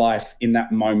else's life in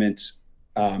that moment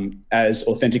as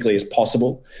authentically as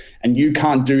possible. And you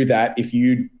can't do that if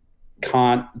you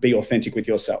can't be authentic with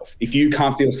yourself. If you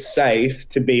can't feel safe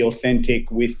to be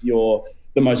authentic with the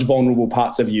most vulnerable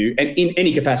parts of you, and in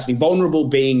any capacity, vulnerable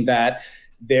being that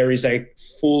there is a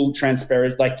full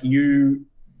transparent, like the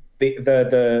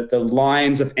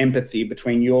lines of empathy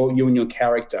between you and your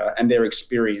character and their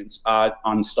experience are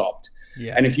unstopped.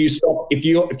 Yeah. And if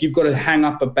you've got to hang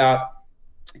up about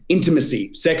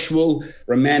intimacy, sexual,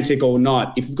 romantic or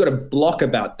not, if you've got a block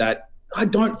about that, I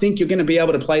don't think you're going to be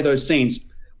able to play those scenes.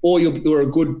 Or you're a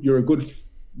good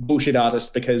bullshit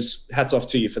artist, because hats off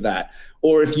to you for that.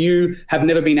 Or if you have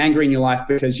never been angry in your life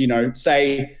because,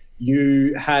 say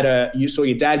you saw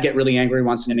your dad get really angry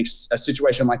once, and a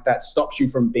situation like that stops you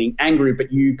from being angry,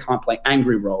 but you can't play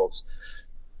angry roles.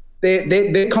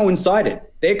 They're coincided.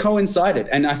 They're coincided.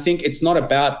 And I think it's not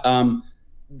about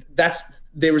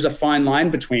there is a fine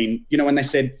line between, when they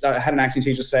said, I had an acting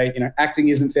teacher say, acting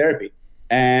isn't therapy.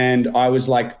 And I was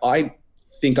like, I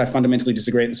think I fundamentally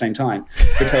disagree at the same time,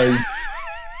 because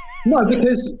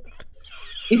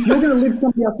if you're going to live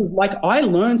somebody else's, like, I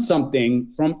learn something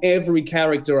from every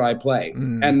character I play,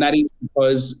 and that is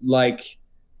because, like,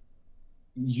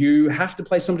 you have to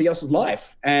play somebody else's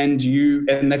life, and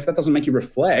if that doesn't make you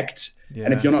reflect,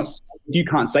 and if you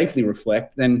can't safely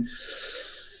reflect, then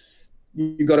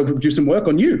you got to do some work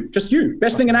on you, just you.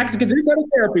 Best thing an actor can do: go to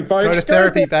therapy, folks. Go to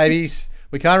therapy, babies.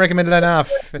 We can't recommend it enough.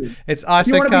 It's ISOcast.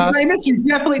 You want to be famous? You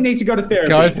definitely need to go to therapy.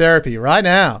 Go to therapy right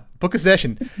now. Book a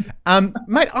session.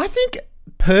 Mate, I think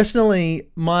personally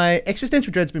my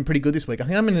existential dread's been pretty good this week. I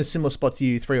think I'm in a similar spot to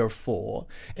you, 3 or 4.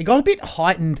 It got a bit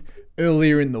heightened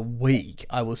earlier in the week,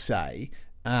 I will say.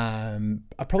 I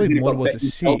probably more towards a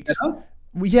 6.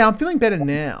 Yeah, I'm feeling better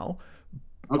now.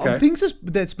 Okay. Things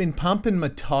that's been pumping my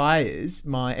tires,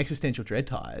 my existential dread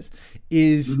tires,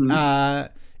 is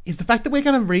the fact that we're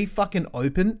going to re-fucking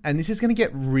open, and this is going to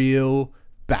get real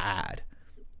bad.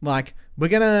 Like, we're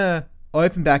going to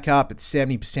open back up at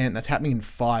 70%. That's happening in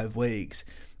 5 weeks.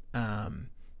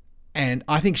 And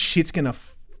I think shit's going to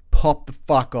pop the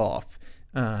fuck off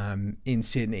in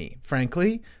Sydney,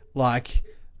 frankly. Like,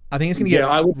 I think it's going to get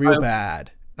real bad.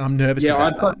 I'm nervous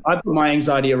about that. I've got my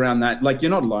anxiety around that. Like,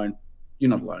 you're not alone. You're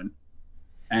not alone.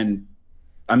 And,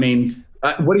 I mean,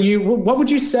 what would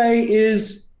you say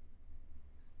is...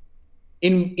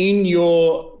 In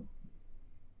your,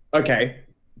 okay,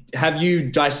 have you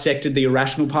dissected the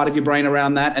irrational part of your brain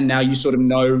around that, and now you sort of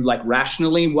know, like,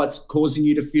 rationally what's causing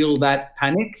you to feel that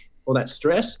panic or that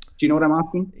stress? Do you know what I'm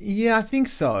asking? Yeah, I think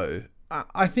so.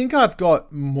 I think I've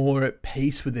got more at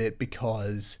peace with it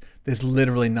because there's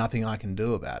literally nothing I can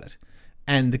do about it.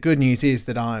 And the good news is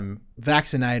that I'm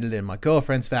vaccinated and my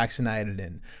girlfriend's vaccinated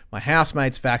and my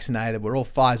housemate's vaccinated. We're all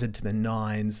Pfizered to the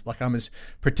nines. Like, I'm as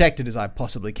protected as I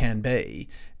possibly can be.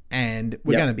 And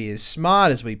we're going to be as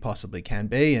smart as we possibly can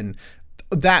be. And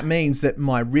that means that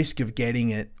my risk of getting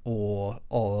it or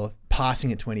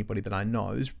passing it to anybody that I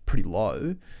know is pretty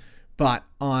low. But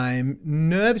I'm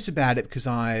nervous about it because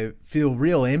I feel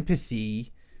real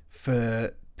empathy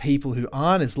for people who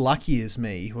aren't as lucky as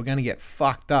me, who are going to get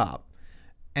fucked up.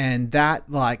 And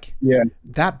that, like,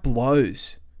 that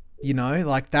blows, you know,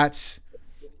 like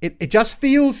it just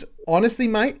feels, honestly,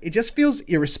 mate, it just feels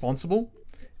irresponsible.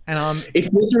 And it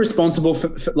feels irresponsible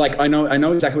for like, I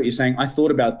know exactly what you're saying. I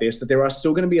thought about this, that there are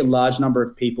still going to be a large number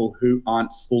of people who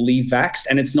aren't fully vaxxed.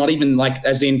 And it's not even like,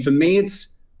 as in, for me,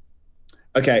 it's,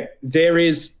 okay, there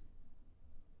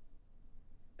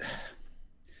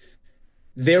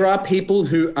are people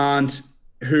who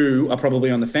are probably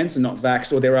on the fence and not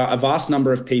vaxxed, or there are a vast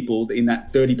number of people in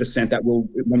that 30% that will,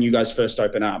 when you guys first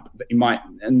open up, you might,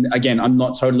 and again, I'm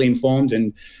not totally informed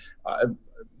and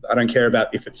I don't care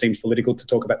about if it seems political to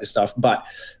talk about this stuff, but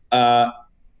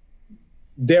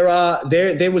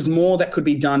there was more that could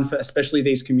be done for especially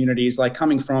these communities, like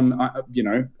coming from, you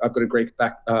know, I've got a Greek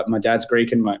back, my dad's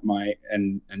Greek and my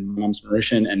mum's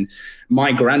Mauritian, and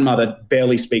my grandmother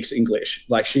barely speaks English.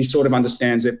 Like, she sort of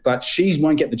understands it, but she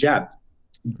won't get the jab.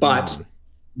 But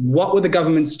what were the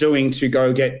governments doing to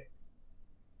go get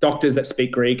doctors that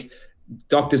speak Greek,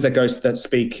 doctors that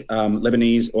speak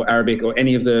Lebanese or Arabic, or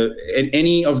any of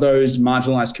those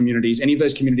marginalized communities, any of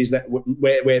those communities that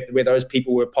where those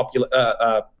people were popular,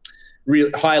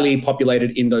 highly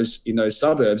populated in those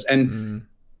suburbs, and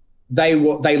they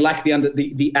lack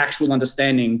the actual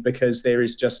understanding, because there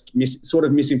is just sort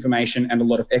of misinformation and a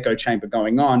lot of echo chamber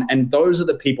going on. And those are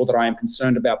the people that I am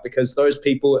concerned about, because those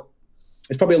people,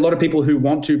 there's probably a lot of people who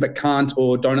want to but can't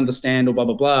or don't understand or blah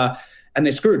blah blah, and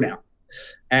they're screwed now.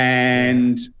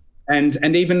 And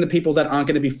even the people that aren't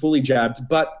going to be fully jabbed,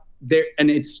 but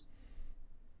it's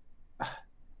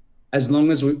as long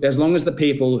as the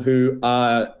people who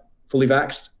are fully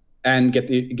vaxxed and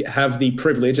have the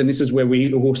privilege, and this is where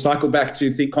we will cycle back to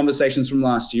the conversations from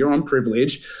last year on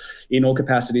privilege in all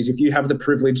capacities. If you have the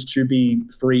privilege to be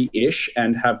free-ish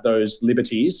and have those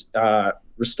liberties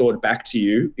restored back to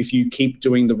you, if you keep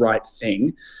doing the right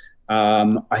thing,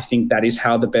 I think that is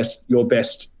how your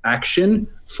best action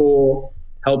for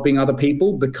helping other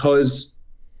people, because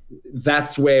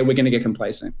that's where we're going to get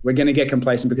complacent. We're going to get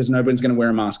complacent because nobody's going to wear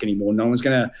a mask anymore. No one's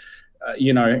going to,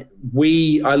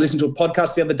 I listened to a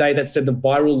podcast the other day that said the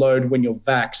viral load when you're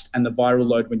vaxxed and the viral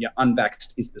load when you're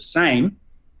unvaxxed is the same.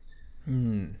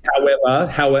 However,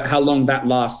 how long that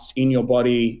lasts in your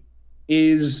body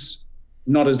is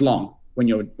not as long when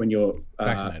you're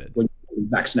vaccinated.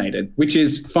 Vaccinated, which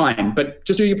is fine, but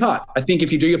just do your part. I think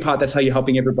if you do your part, that's how you're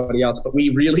helping everybody else. But we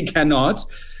really cannot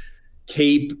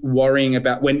keep worrying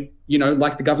about when,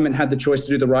 like the government had the choice to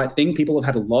do the right thing. People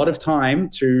have had a lot of time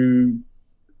to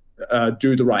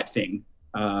do the right thing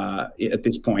at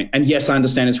this point. And yes, I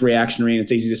understand it's reactionary and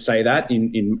it's easy to say that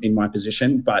in my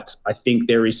position, but I think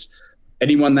there is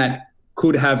anyone that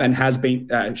could have and has been,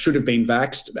 should have been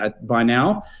vaxxed by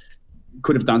now,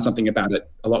 could have done something about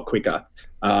it a lot quicker.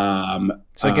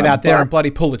 So get out there and bloody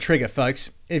pull the trigger,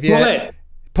 folks. If you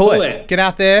pull it. Get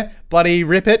out there, bloody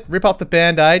rip off the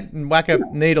Band-Aid and whack a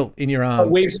needle in your arm.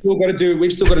 We've still got to do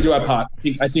our part.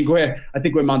 I think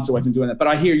we're months away from doing that. But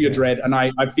I hear your dread, and I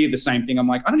fear the same thing. I'm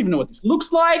like, I don't even know what this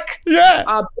looks like.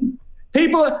 Yeah.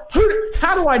 People,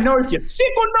 how do I know if you're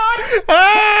sick or not?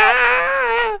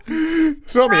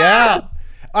 Sort me out.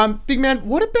 Big man,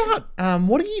 what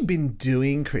have you been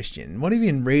doing, Christian? What have you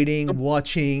been reading,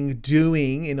 watching,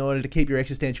 doing in order to keep your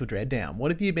existential dread down?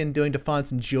 What have you been doing to find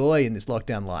some joy in this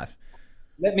lockdown life?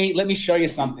 Let me show you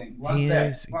something.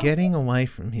 He's getting away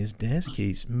from his desk.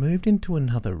 He's moved into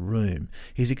another room.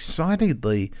 He's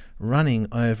excitedly running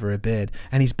over a bed,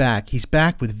 and he's back. He's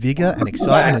back with vigor and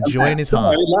excitement and joy in his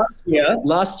heart.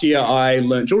 Last year I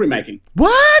learned jewelry making.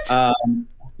 What?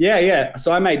 Yeah.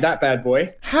 So I made that bad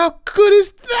boy. How good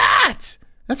is that?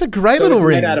 That's a great little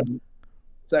ring.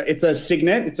 So it's a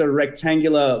signet. It's a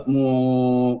rectangular,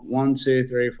 1, 2,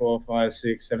 3, 4, 5,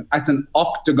 6, 7. It's an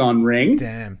octagon ring.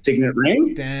 Damn. Signet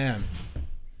ring. Damn.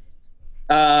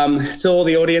 To all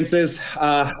the audiences,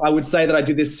 I would say that I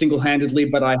did this single-handedly,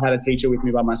 but I had a teacher with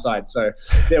me by my side. So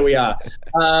there we are.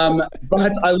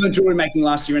 But I learned jewelry making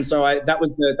last year, and so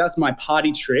that's my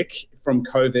party trick from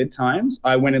COVID times.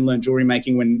 I went and learned jewelry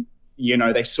making when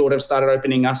they sort of started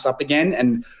opening us up again,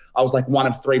 and I was like one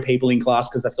of 3 people in class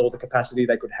because that's all the capacity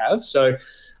they could have. So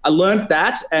I learned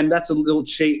that, and that's a little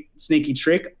cheap, sneaky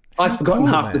trick. I've forgotten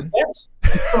half the steps.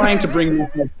 trying to bring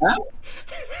myself back.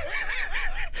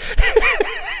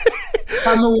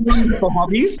 I'm a woman for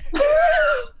hobbies.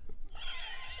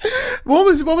 What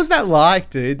was that like,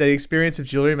 dude? The experience of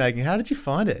jewelry making. How did you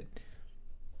find it?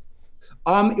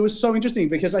 It was so interesting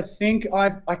because I think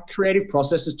a creative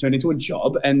process has turned into a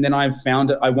job, and then I found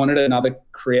that I wanted another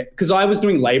because I was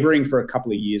doing laboring for a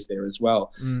couple of years there as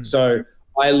well. So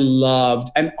I loved,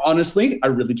 and honestly, I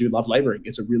really do love laboring.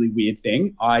 It's a really weird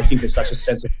thing. I think there's such a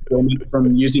sense of fulfillment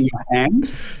from using your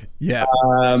hands. Yeah.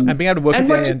 And being able to work at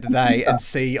the end of the day and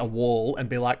see a wall and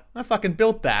be like, I fucking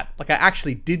built that. Like I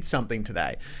actually did something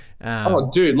today.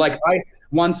 Dude, like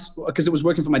once, because it was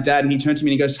working for my dad, and he turned to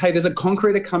me and he goes, hey, there's a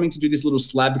concreter coming to do this little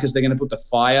slab because they're going to put the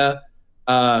fire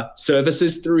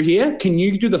services through here. Can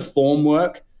you do the form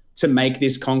work to make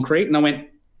this concrete? And I went,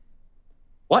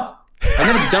 what? I've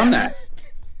never done that.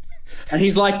 And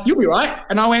he's like, you'll be right.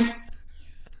 And I went,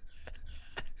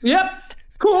 yep,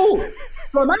 cool.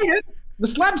 So I made it. The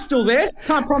slab's still there.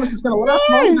 Can't promise it's going to last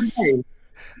long.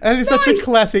 And it's such a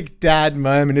classic dad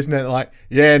moment, isn't it? Like,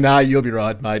 yeah, no, you'll be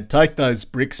right, mate. Take those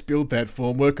bricks, build that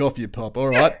formwork off your pop. All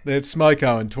right, it's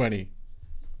Smoko and 20.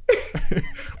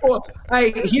 Well,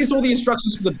 hey, here's all the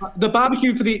instructions for the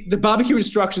barbecue. The barbecue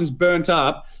instructions burnt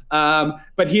up,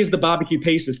 but here's the barbecue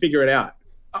pieces. Figure it out.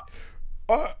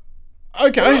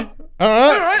 Okay. All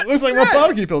right. Looks like my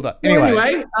barbecue builder.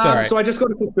 Anyway, so I just got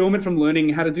a fulfillment from learning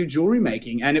how to do jewelry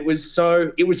making, and it was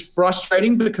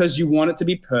frustrating because you want it to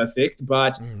be perfect,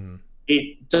 but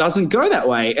it doesn't go that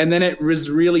way. And then it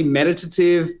was really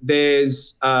meditative.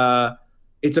 There's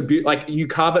like you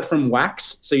carve it from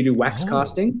wax, so you do wax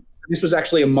casting. This was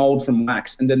actually a mold from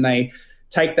wax, and then they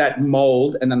take that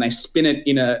mold and then they spin it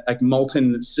in a like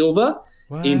molten silver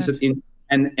and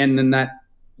then that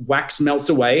wax melts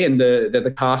away, and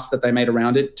the cast that they made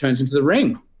around it turns into the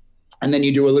ring. And then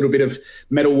you do a little bit of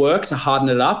metal work to harden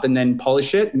it up and then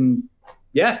polish it. And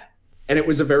it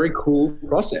was a very cool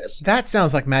process. That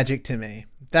sounds like magic to me.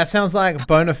 That sounds like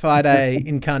bona fide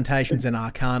incantations and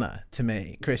arcana to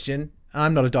me, Christian.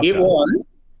 I'm not a doctor.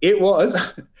 It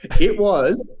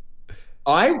was.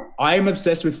 I'm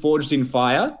obsessed with Forged in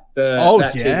Fire.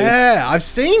 I've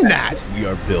seen that. We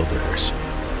are builders.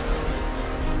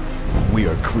 We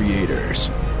are creators.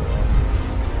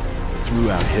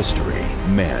 Throughout history,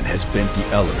 man has bent the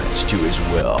elements to his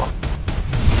will.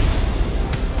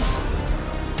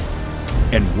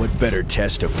 And what better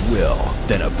test of will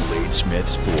than a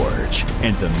bladesmith's forge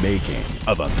and the making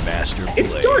of a master blade?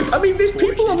 It's dope. I mean, these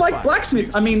people are like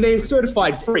blacksmiths. I mean, they're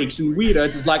certified freaks and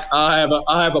weirdos. It's like I have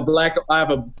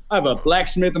a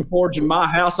blacksmith and forge in my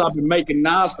house. I've been making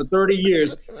knives for 30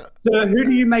 years. So who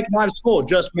do you make knives for?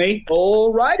 Just me.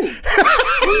 Alrighty.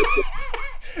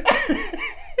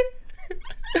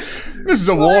 This is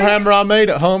a Warhammer I made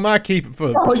at home. I keep it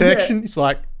for protection. Yeah. It's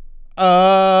like,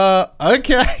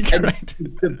 okay, great.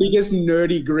 The biggest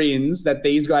nerdy grins that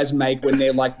these guys make when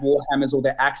they're like Warhammers or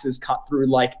their axes cut through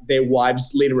like their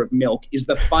wife's liter of milk is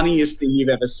the funniest thing you've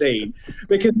ever seen.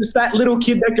 Because it's that little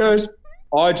kid that goes,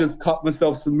 I just cut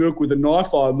myself some milk with a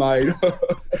knife I made.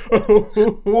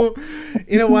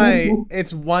 In a way,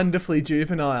 it's wonderfully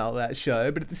juvenile, that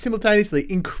show, but it's simultaneously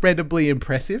incredibly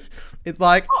impressive. It's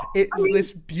like,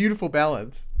 this beautiful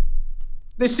balance.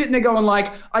 They're sitting there going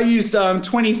like, I used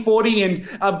 2040 and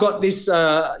I've got this,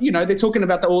 they're talking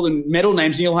about all the metal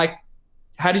names, and you're like,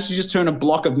 how did you just turn a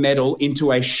block of metal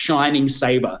into a shining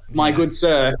saber? My good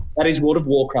sir, that is World of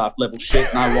Warcraft level shit,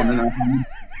 and I want to know how.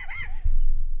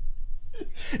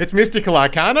 It's Mystical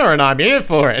Arcana, and I'm here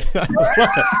for it.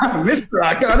 Mr.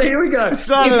 Arcana, here we go.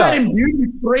 Sign is it that up.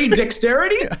 in 3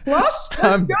 dexterity plus?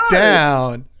 Let's I'm go.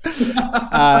 down.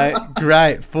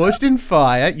 Great. Forged in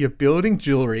Fire. You're building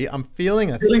jewelry. I'm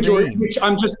feeling a theme. Jewelry, which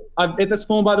that's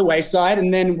fallen by the wayside.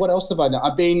 And then what else have I done?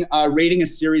 I've been reading a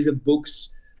series of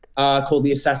books called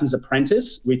The Assassin's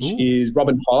Apprentice, which is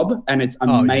Robin Hobb, and it's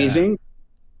amazing. Oh, yeah.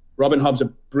 Robin Hobb's a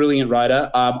brilliant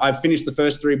writer. I've finished the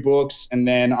first 3 books, and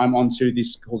then I'm on to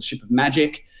this called Ship of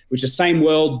Magic, which is the same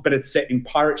world, but it's set in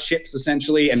pirate ships,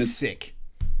 essentially. And it's sick.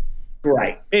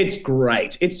 Great. It's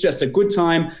great. It's just a good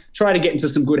time. Try to get into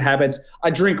some good habits. I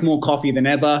drink more coffee than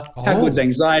ever. How good's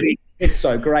anxiety? It's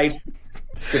so great.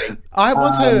 I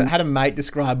once had a mate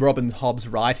describe Robin Hobb's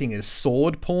writing as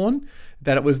sword porn,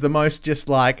 that it was the most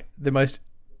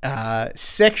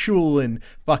sexual and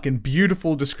fucking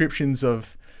beautiful descriptions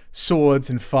of swords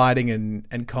and fighting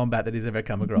and combat that he's ever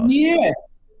come across. Yeah.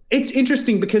 It's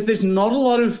interesting because there's not a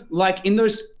lot of like in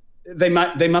those they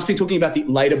must be talking about the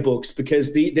later books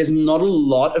because there's not a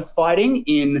lot of fighting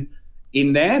in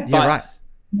there, but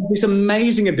this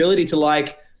amazing ability to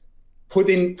like put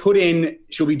in.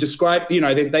 She'll be described.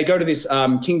 They go to this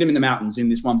kingdom in the mountains in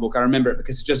this one book. I remember it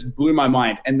because it just blew my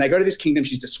mind. And they go to this kingdom.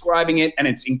 She's describing it, and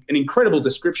it's an incredible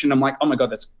description. I'm like, oh my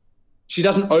God, she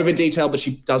doesn't over detail, but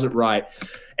she does it right.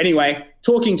 Anyway,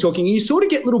 talking. You sort of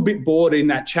get a little bit bored in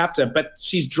that chapter, but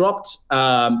she's dropped,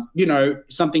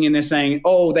 something in there saying,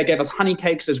 oh, they gave us honey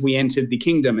cakes as we entered the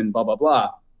kingdom and blah, blah, blah.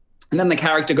 And then the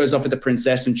character goes off with the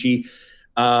princess and he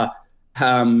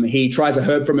tries a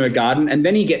herb from her garden, and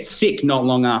then he gets sick not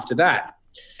long after that.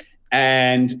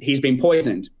 And he's been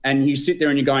poisoned. And you sit there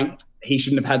and you're going, he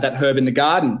shouldn't have had that herb in the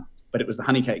garden, but it was the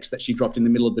honey cakes that she dropped in the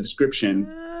middle of the description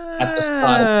at the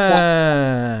start of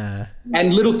that.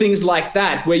 And little things like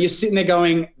that where you're sitting there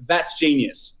going, that's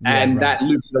genius. That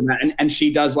loops on that. And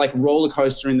she does like roller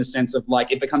coaster in the sense of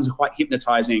like, it becomes quite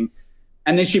hypnotizing.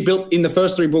 And then she built in the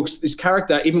first 3 books, this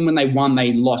character, even when they won,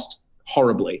 they lost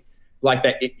horribly. Like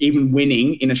that, even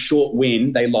winning in a short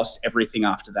win, they lost everything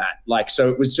after that. Like,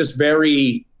 so it was just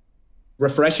very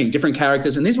refreshing, different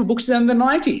characters. And these were books in the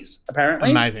 90s, apparently.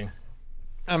 Amazing,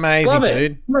 Love it.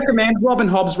 dude. Recommend Robin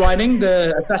Hobbs writing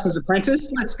The Assassin's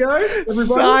Apprentice. Let's go, everybody.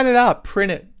 Sign it up.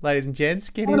 Print it, ladies and gents.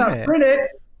 Get in there. Print it.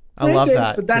 I love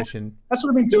that, But Christian. That's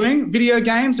what I've been doing. Video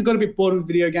games. I got a bit bored with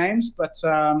video games, but...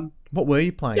 what were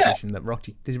you playing, Christian, that rocked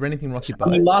you? Did there anything rock your boat?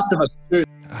 Last of Us 2.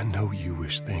 I know you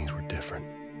wish things were different.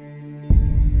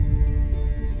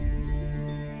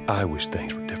 I wish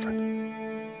things were different.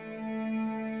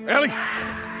 Ellie!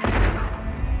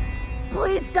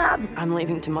 Please stop. I'm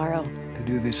leaving tomorrow. To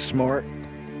do this smart,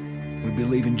 we'd be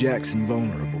leaving Jackson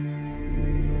vulnerable.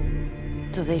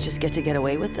 So they just get to get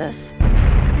away with this?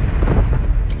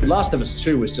 Last of Us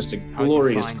 2 was just a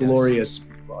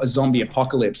glorious zombie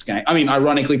apocalypse game. I mean,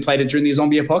 ironically played it during the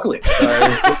zombie apocalypse. So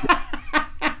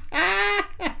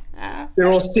they're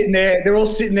all sitting there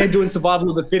doing survival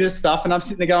of the fittest stuff, and I'm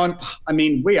sitting there going, I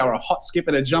mean, we are a hot skip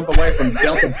and a jump away from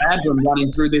Delta Badger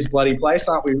running through this bloody place,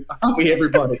 aren't we,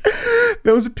 everybody?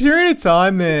 There was a period of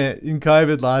time there in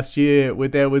COVID last year where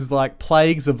there was like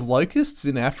plagues of locusts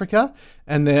in Africa,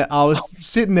 and I was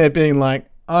sitting there being like,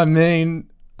 I mean,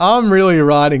 I'm really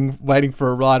waiting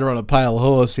for a rider on a pale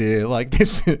horse here. Like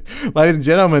this, ladies and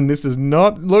gentlemen, this does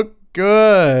not look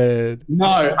good. No,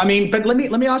 I mean, but let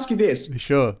me ask you this.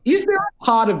 Sure. Is there a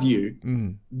part of you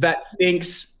that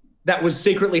thinks that was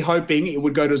secretly hoping it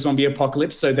would go to a zombie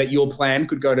apocalypse so that your plan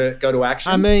could go to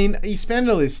action? I mean, you spend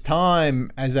all this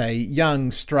time as a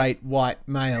young, straight, white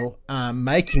male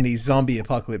making these zombie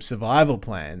apocalypse survival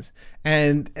plans,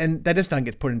 and they just don't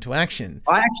get put into action.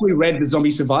 I actually read the Zombie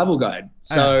Survival Guide.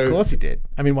 So of course you did.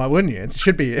 I mean, why wouldn't you? It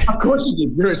should be. Of course you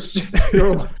did.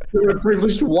 You're a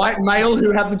privileged white male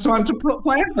who had the time to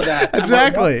plan for that.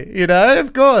 Exactly.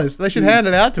 Of course. They should hand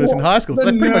it out to us in high school. So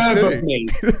they pretty much do.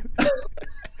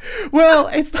 Well,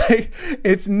 it's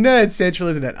nerd central,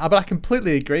 isn't it? But I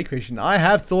completely agree, Christian. I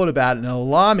have thought about it an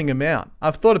alarming amount.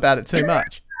 I've thought about it too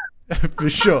much. For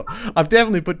sure. I've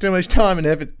definitely put too much time and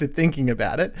effort to thinking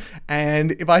about it.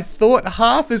 And if I thought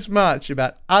half as much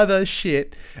about other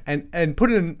shit and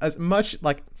put in as much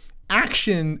like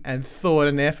action and thought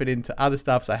and effort into other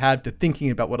stuff as I have to thinking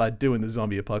about what I'd do in the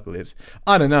zombie apocalypse,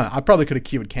 I don't know. I probably could have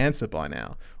cured cancer by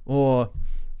now. Or,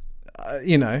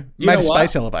 made a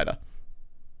space elevator.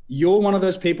 You're one of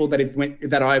those people that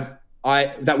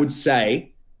that would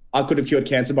say I could have cured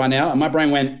cancer by now, and my brain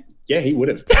went, yeah, he would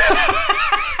have.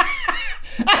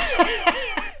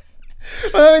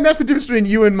 I mean, that's the difference between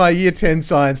you and my year 10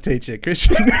 science teacher,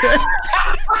 Christian.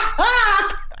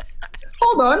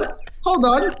 Hold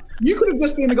on. You could have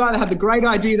just been the guy that had the great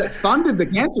idea that funded the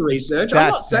cancer research.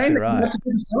 I'm not saying that you have to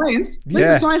do the science. Leave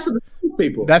the science to the science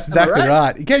people. That's exactly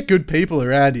right. You get good people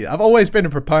around you. I've always been a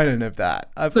proponent of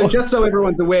that. Just so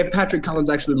everyone's aware, Patrick Cullen's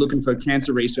actually looking for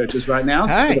cancer researchers right now.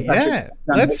 Hey, yeah.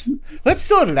 Let's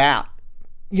sort it out.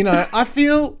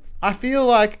 I feel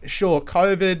like, sure,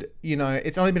 COVID,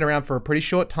 it's only been around for a pretty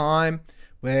short time.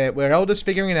 We're all just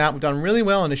figuring it out. We've done really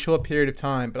well in a short period of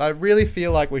time, but I really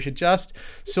feel like we should just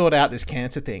sort out this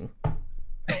cancer thing.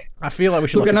 I feel like we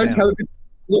should look at it.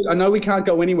 Look, I know we can't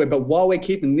go anywhere, but while we're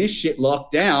keeping this shit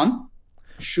locked down,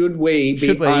 should we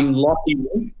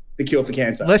unlocking the cure for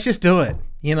cancer? Let's just do it.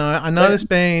 I know there's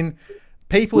been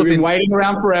people have been waiting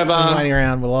around forever. Waiting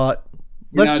around a lot.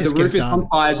 Let's just the roof is on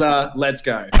Pfizer. Let's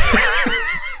go.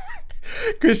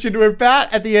 Christian, we're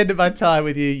about at the end of our time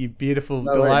with you beautiful,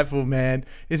 delightful man.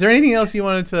 Is there anything else you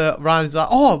wanted to run?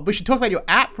 Oh, we should talk about your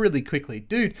app really quickly.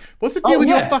 Dude, what's the deal with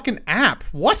your fucking app?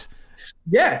 What?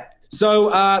 Yeah. So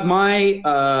my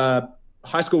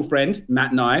high school friend,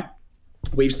 Matt, and I,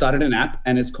 we've started an app,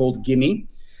 and it's called Gimme,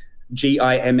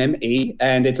 Gimme,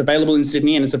 and it's available in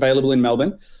Sydney and it's available in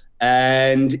Melbourne.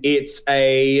 And it's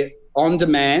a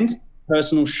on-demand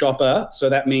personal shopper. So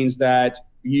that means that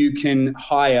you can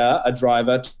hire a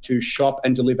driver to shop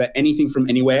and deliver anything from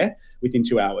anywhere within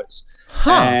 2 hours.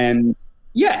 And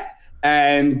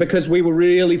and because we were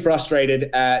really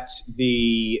frustrated at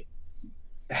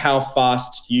how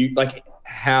fast we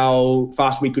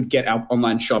could get our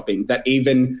online shopping, that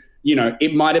even,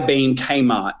 it might have been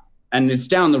Kmart and it's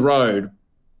down the road,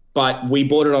 but we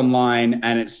bought it online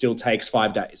and it still takes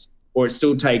 5 days, or it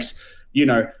still takes,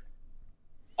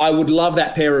 I would love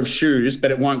that pair of shoes, but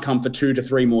it won't come for 2 to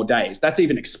 3 more days. That's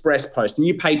even express post. And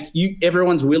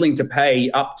everyone's willing to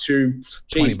pay up to,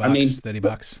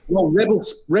 $20. Well,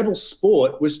 Rebel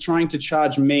Sport was trying to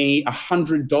charge me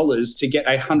 $100 to get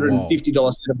a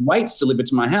 $150 set of weights delivered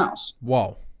to my house.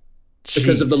 Whoa.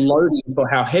 Because of the loading for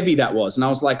how heavy that was. And I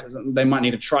was like, they might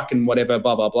need a truck and whatever,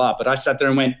 blah, blah, blah. But I sat there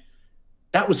and went,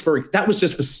 that was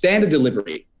just for standard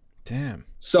delivery. Damn.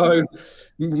 So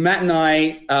Matt and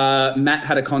I, Matt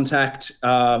had a contact,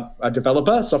 a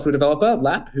software developer,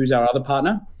 Lap, who's our other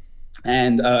partner,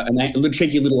 and a little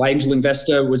cheeky little angel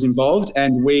investor was involved,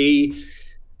 and we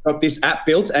got this app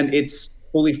built, and it's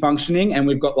fully functioning, and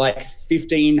we've got like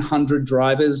 1,500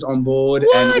 drivers on board.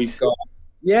 What? And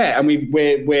we've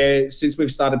got, we're since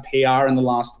we've started PR in the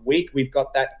last week, we've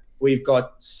got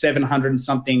 700 and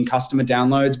something customer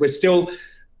downloads. We're still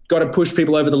got to push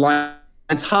people over the line.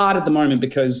 It's hard at the moment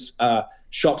because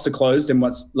shops are closed, and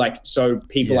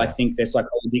people, I think their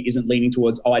psychology isn't leaning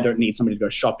towards, I don't need somebody to go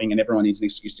shopping, and everyone needs an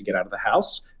excuse to get out of the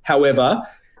house. However,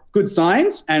 good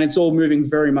signs, and it's all moving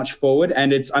very much forward.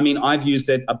 And I've used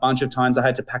it a bunch of times. I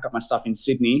had to pack up my stuff in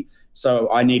Sydney, so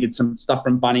I needed some stuff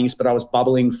from Bunnings, but I was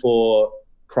bubbling for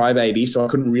Crybaby, so I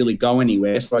couldn't really go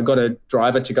anywhere. So I got a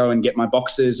driver to go and get my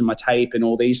boxes and my tape and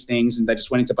all these things, and they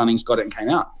just went into Bunnings, got it, and came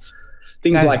out.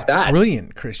 Things like that.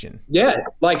 Brilliant, Christian. Yeah,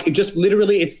 it just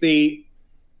literally, it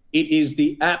is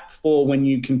the app for when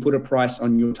you can put a price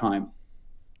on your time.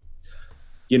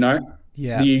 Yeah.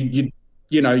 You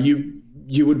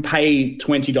would pay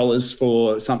 $20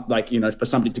 for for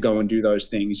somebody to go and do those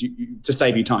things to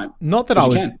save you time. Not that I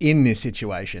was in this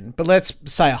situation, but let's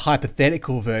say a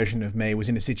hypothetical version of me was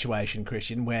in a situation,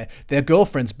 Christian, where their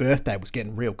girlfriend's birthday was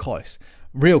getting real close,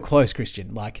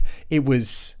 Christian. Like it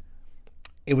was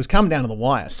coming down to the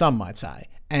wire, some might say.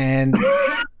 And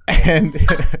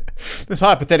this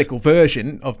hypothetical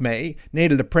version of me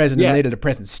needed a present and needed a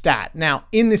present stat. Now,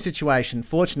 in this situation,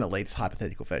 fortunately, this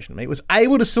hypothetical version of me was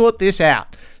able to sort this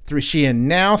out through sheer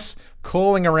nous,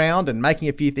 calling around and making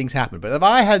a few things happen. But if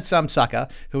I had some sucker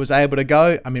who was able to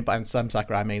go, by some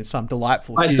sucker, I mean some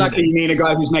delightful human. Sucker, you mean a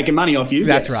guy who's making money off you?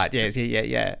 That's right, yes,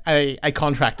 yeah. A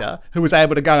contractor who was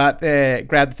able to go out there,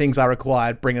 grab the things I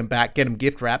required, bring them back, get them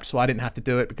gift wrapped, so I didn't have to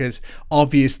do it, because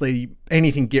obviously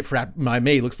anything gift wrapped by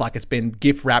me looks like it's been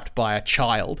gift wrapped by a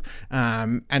child.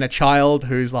 And a child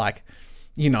who's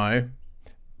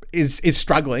is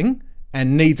struggling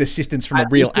and needs assistance from a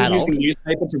real adult. Using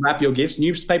newspaper to wrap your gifts.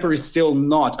 Newspaper is still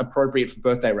not appropriate for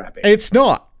birthday wrapping. It's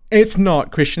not,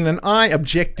 Christian, and I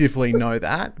objectively know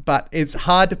that, but it's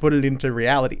hard to put it into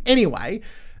reality. Anyway,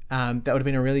 that would have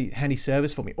been a really handy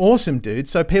service for me. Awesome, dude.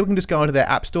 So people can just go into their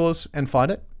app stores and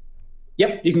find it?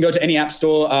 Yep, you can go to any app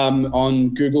store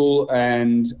on Google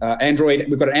and Android.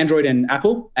 We've got an Android and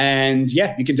Apple, and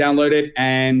you can download it.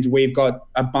 And we've got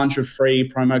a bunch of free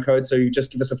promo codes. So you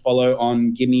just give us a follow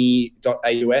on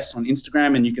gimme.aus on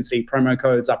Instagram, and you can see promo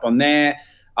codes up on there.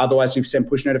 Otherwise, we've sent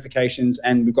push notifications,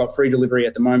 and we've got free delivery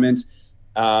at the moment.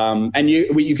 And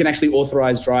you can actually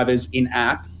authorize drivers in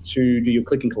app to do your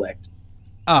click and collect,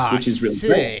 which is really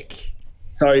sick. Cool.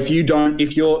 So if you're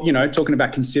talking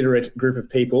about considerate group of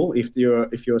people, if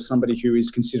you're somebody who is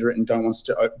considerate and don't want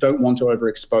to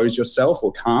overexpose yourself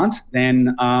or can't,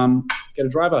 then get a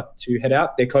driver to head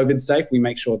out. They're COVID safe. We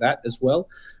make sure that as well,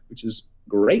 which is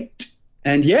great.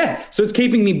 And so it's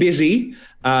keeping me busy.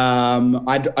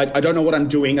 I don't know what I'm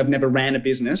doing. I've never ran a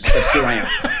business, but here I am.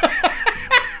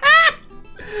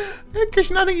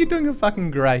 Christian, I think you're doing a fucking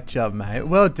great job, mate.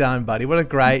 Well done, buddy. What a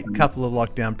great couple of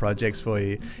lockdown projects for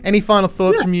you. Any final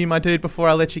thoughts from you, my dude, before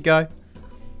I let you go?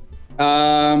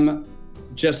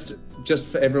 Just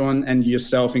for everyone and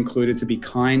yourself included, to be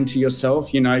kind to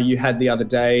yourself. You had the other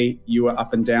day, you were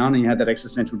up and down and you had that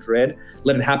existential dread.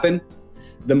 Let it happen.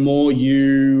 The more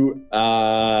you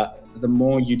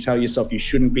tell yourself you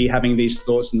shouldn't be having these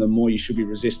thoughts, and the more you should be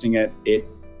resisting it, it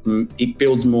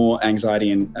builds more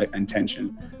anxiety and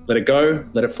tension. Let it go,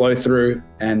 let it flow through,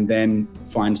 and then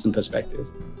find some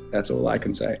perspective. That's all I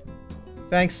can say.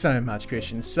 Thanks so much,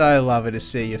 Christian. So lovely to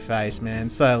see your face, man.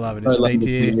 So lovely to speak to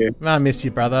you. I miss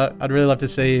you, brother. I'd really love to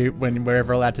see you when we're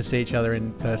ever allowed to see each other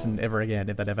in person ever again,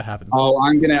 if that ever happens. Oh,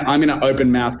 I'm gonna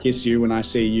open mouth kiss you when I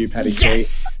see you, Patty.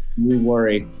 Yes! You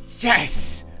worry.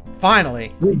 Yes!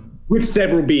 Finally. With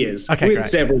several beers. Okay, with great.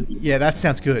 Several beers. Yeah, that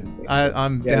sounds good.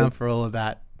 I'm down for all of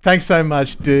that. Thanks so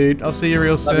much, dude. I'll see you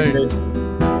real soon.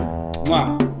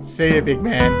 Mwah. See you, big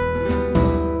man.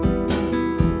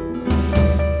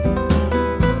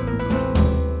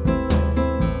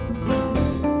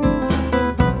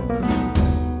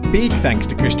 Big thanks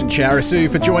to Christian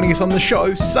Charisiou for joining us on the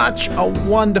show. Such a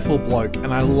wonderful bloke,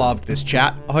 and I loved this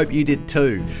chat. I hope you did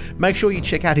too. Make sure you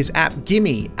check out his app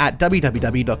Gimme at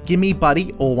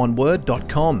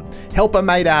www.gimmebuddy.com. Help a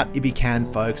mate out if you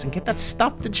can, folks, and get that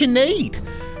stuff that you need.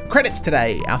 Credits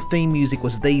today. Our theme music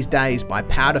was These Days by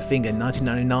Powderfinger,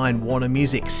 1999, Warner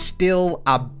Music. Still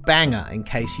a banger, in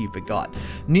case you forgot.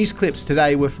 News clips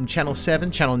today were from Channel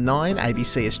 7, Channel 9,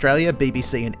 ABC Australia,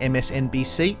 BBC and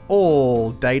MSNBC,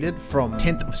 all dated from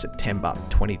 10th of September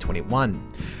 2021.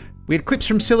 We had clips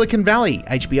from Silicon Valley,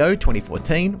 HBO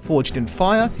 2014, Forged in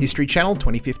Fire, History Channel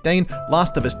 2015,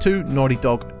 Last of Us 2, Naughty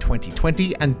Dog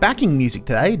 2020, and backing music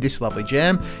today, this lovely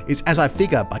jam, is As I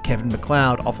Figure by Kevin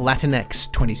MacLeod off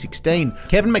Latinx 2016.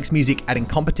 Kevin makes music at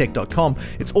Incompetech.com.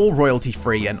 It's all royalty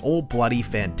free and all bloody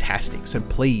fantastic, so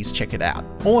please check it out.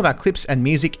 All of our clips and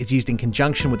music is used in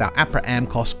conjunction with our APRA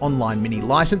AMCOS online mini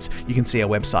license. You can see our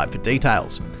website for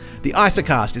details. The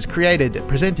Isocast is created,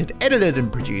 presented, edited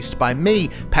and produced by me,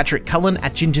 Patrick Cullen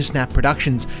at Ginger Snap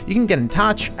Productions. You can get in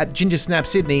touch at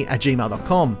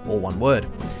gingersnapsydney@gmail.com, all one word.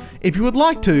 If you would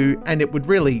like to, and it would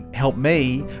really help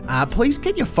me, please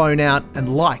get your phone out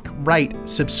and like, rate,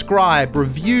 subscribe,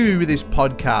 review this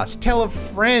podcast. Tell a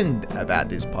friend about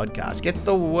this podcast. Get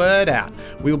the word out.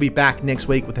 We'll be back next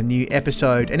week with a new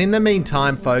episode. And in the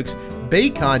meantime, folks,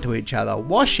 be kind to each other.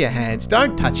 Wash your hands.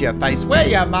 Don't touch your face. Wear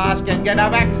your mask and get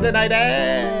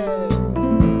vaccinated.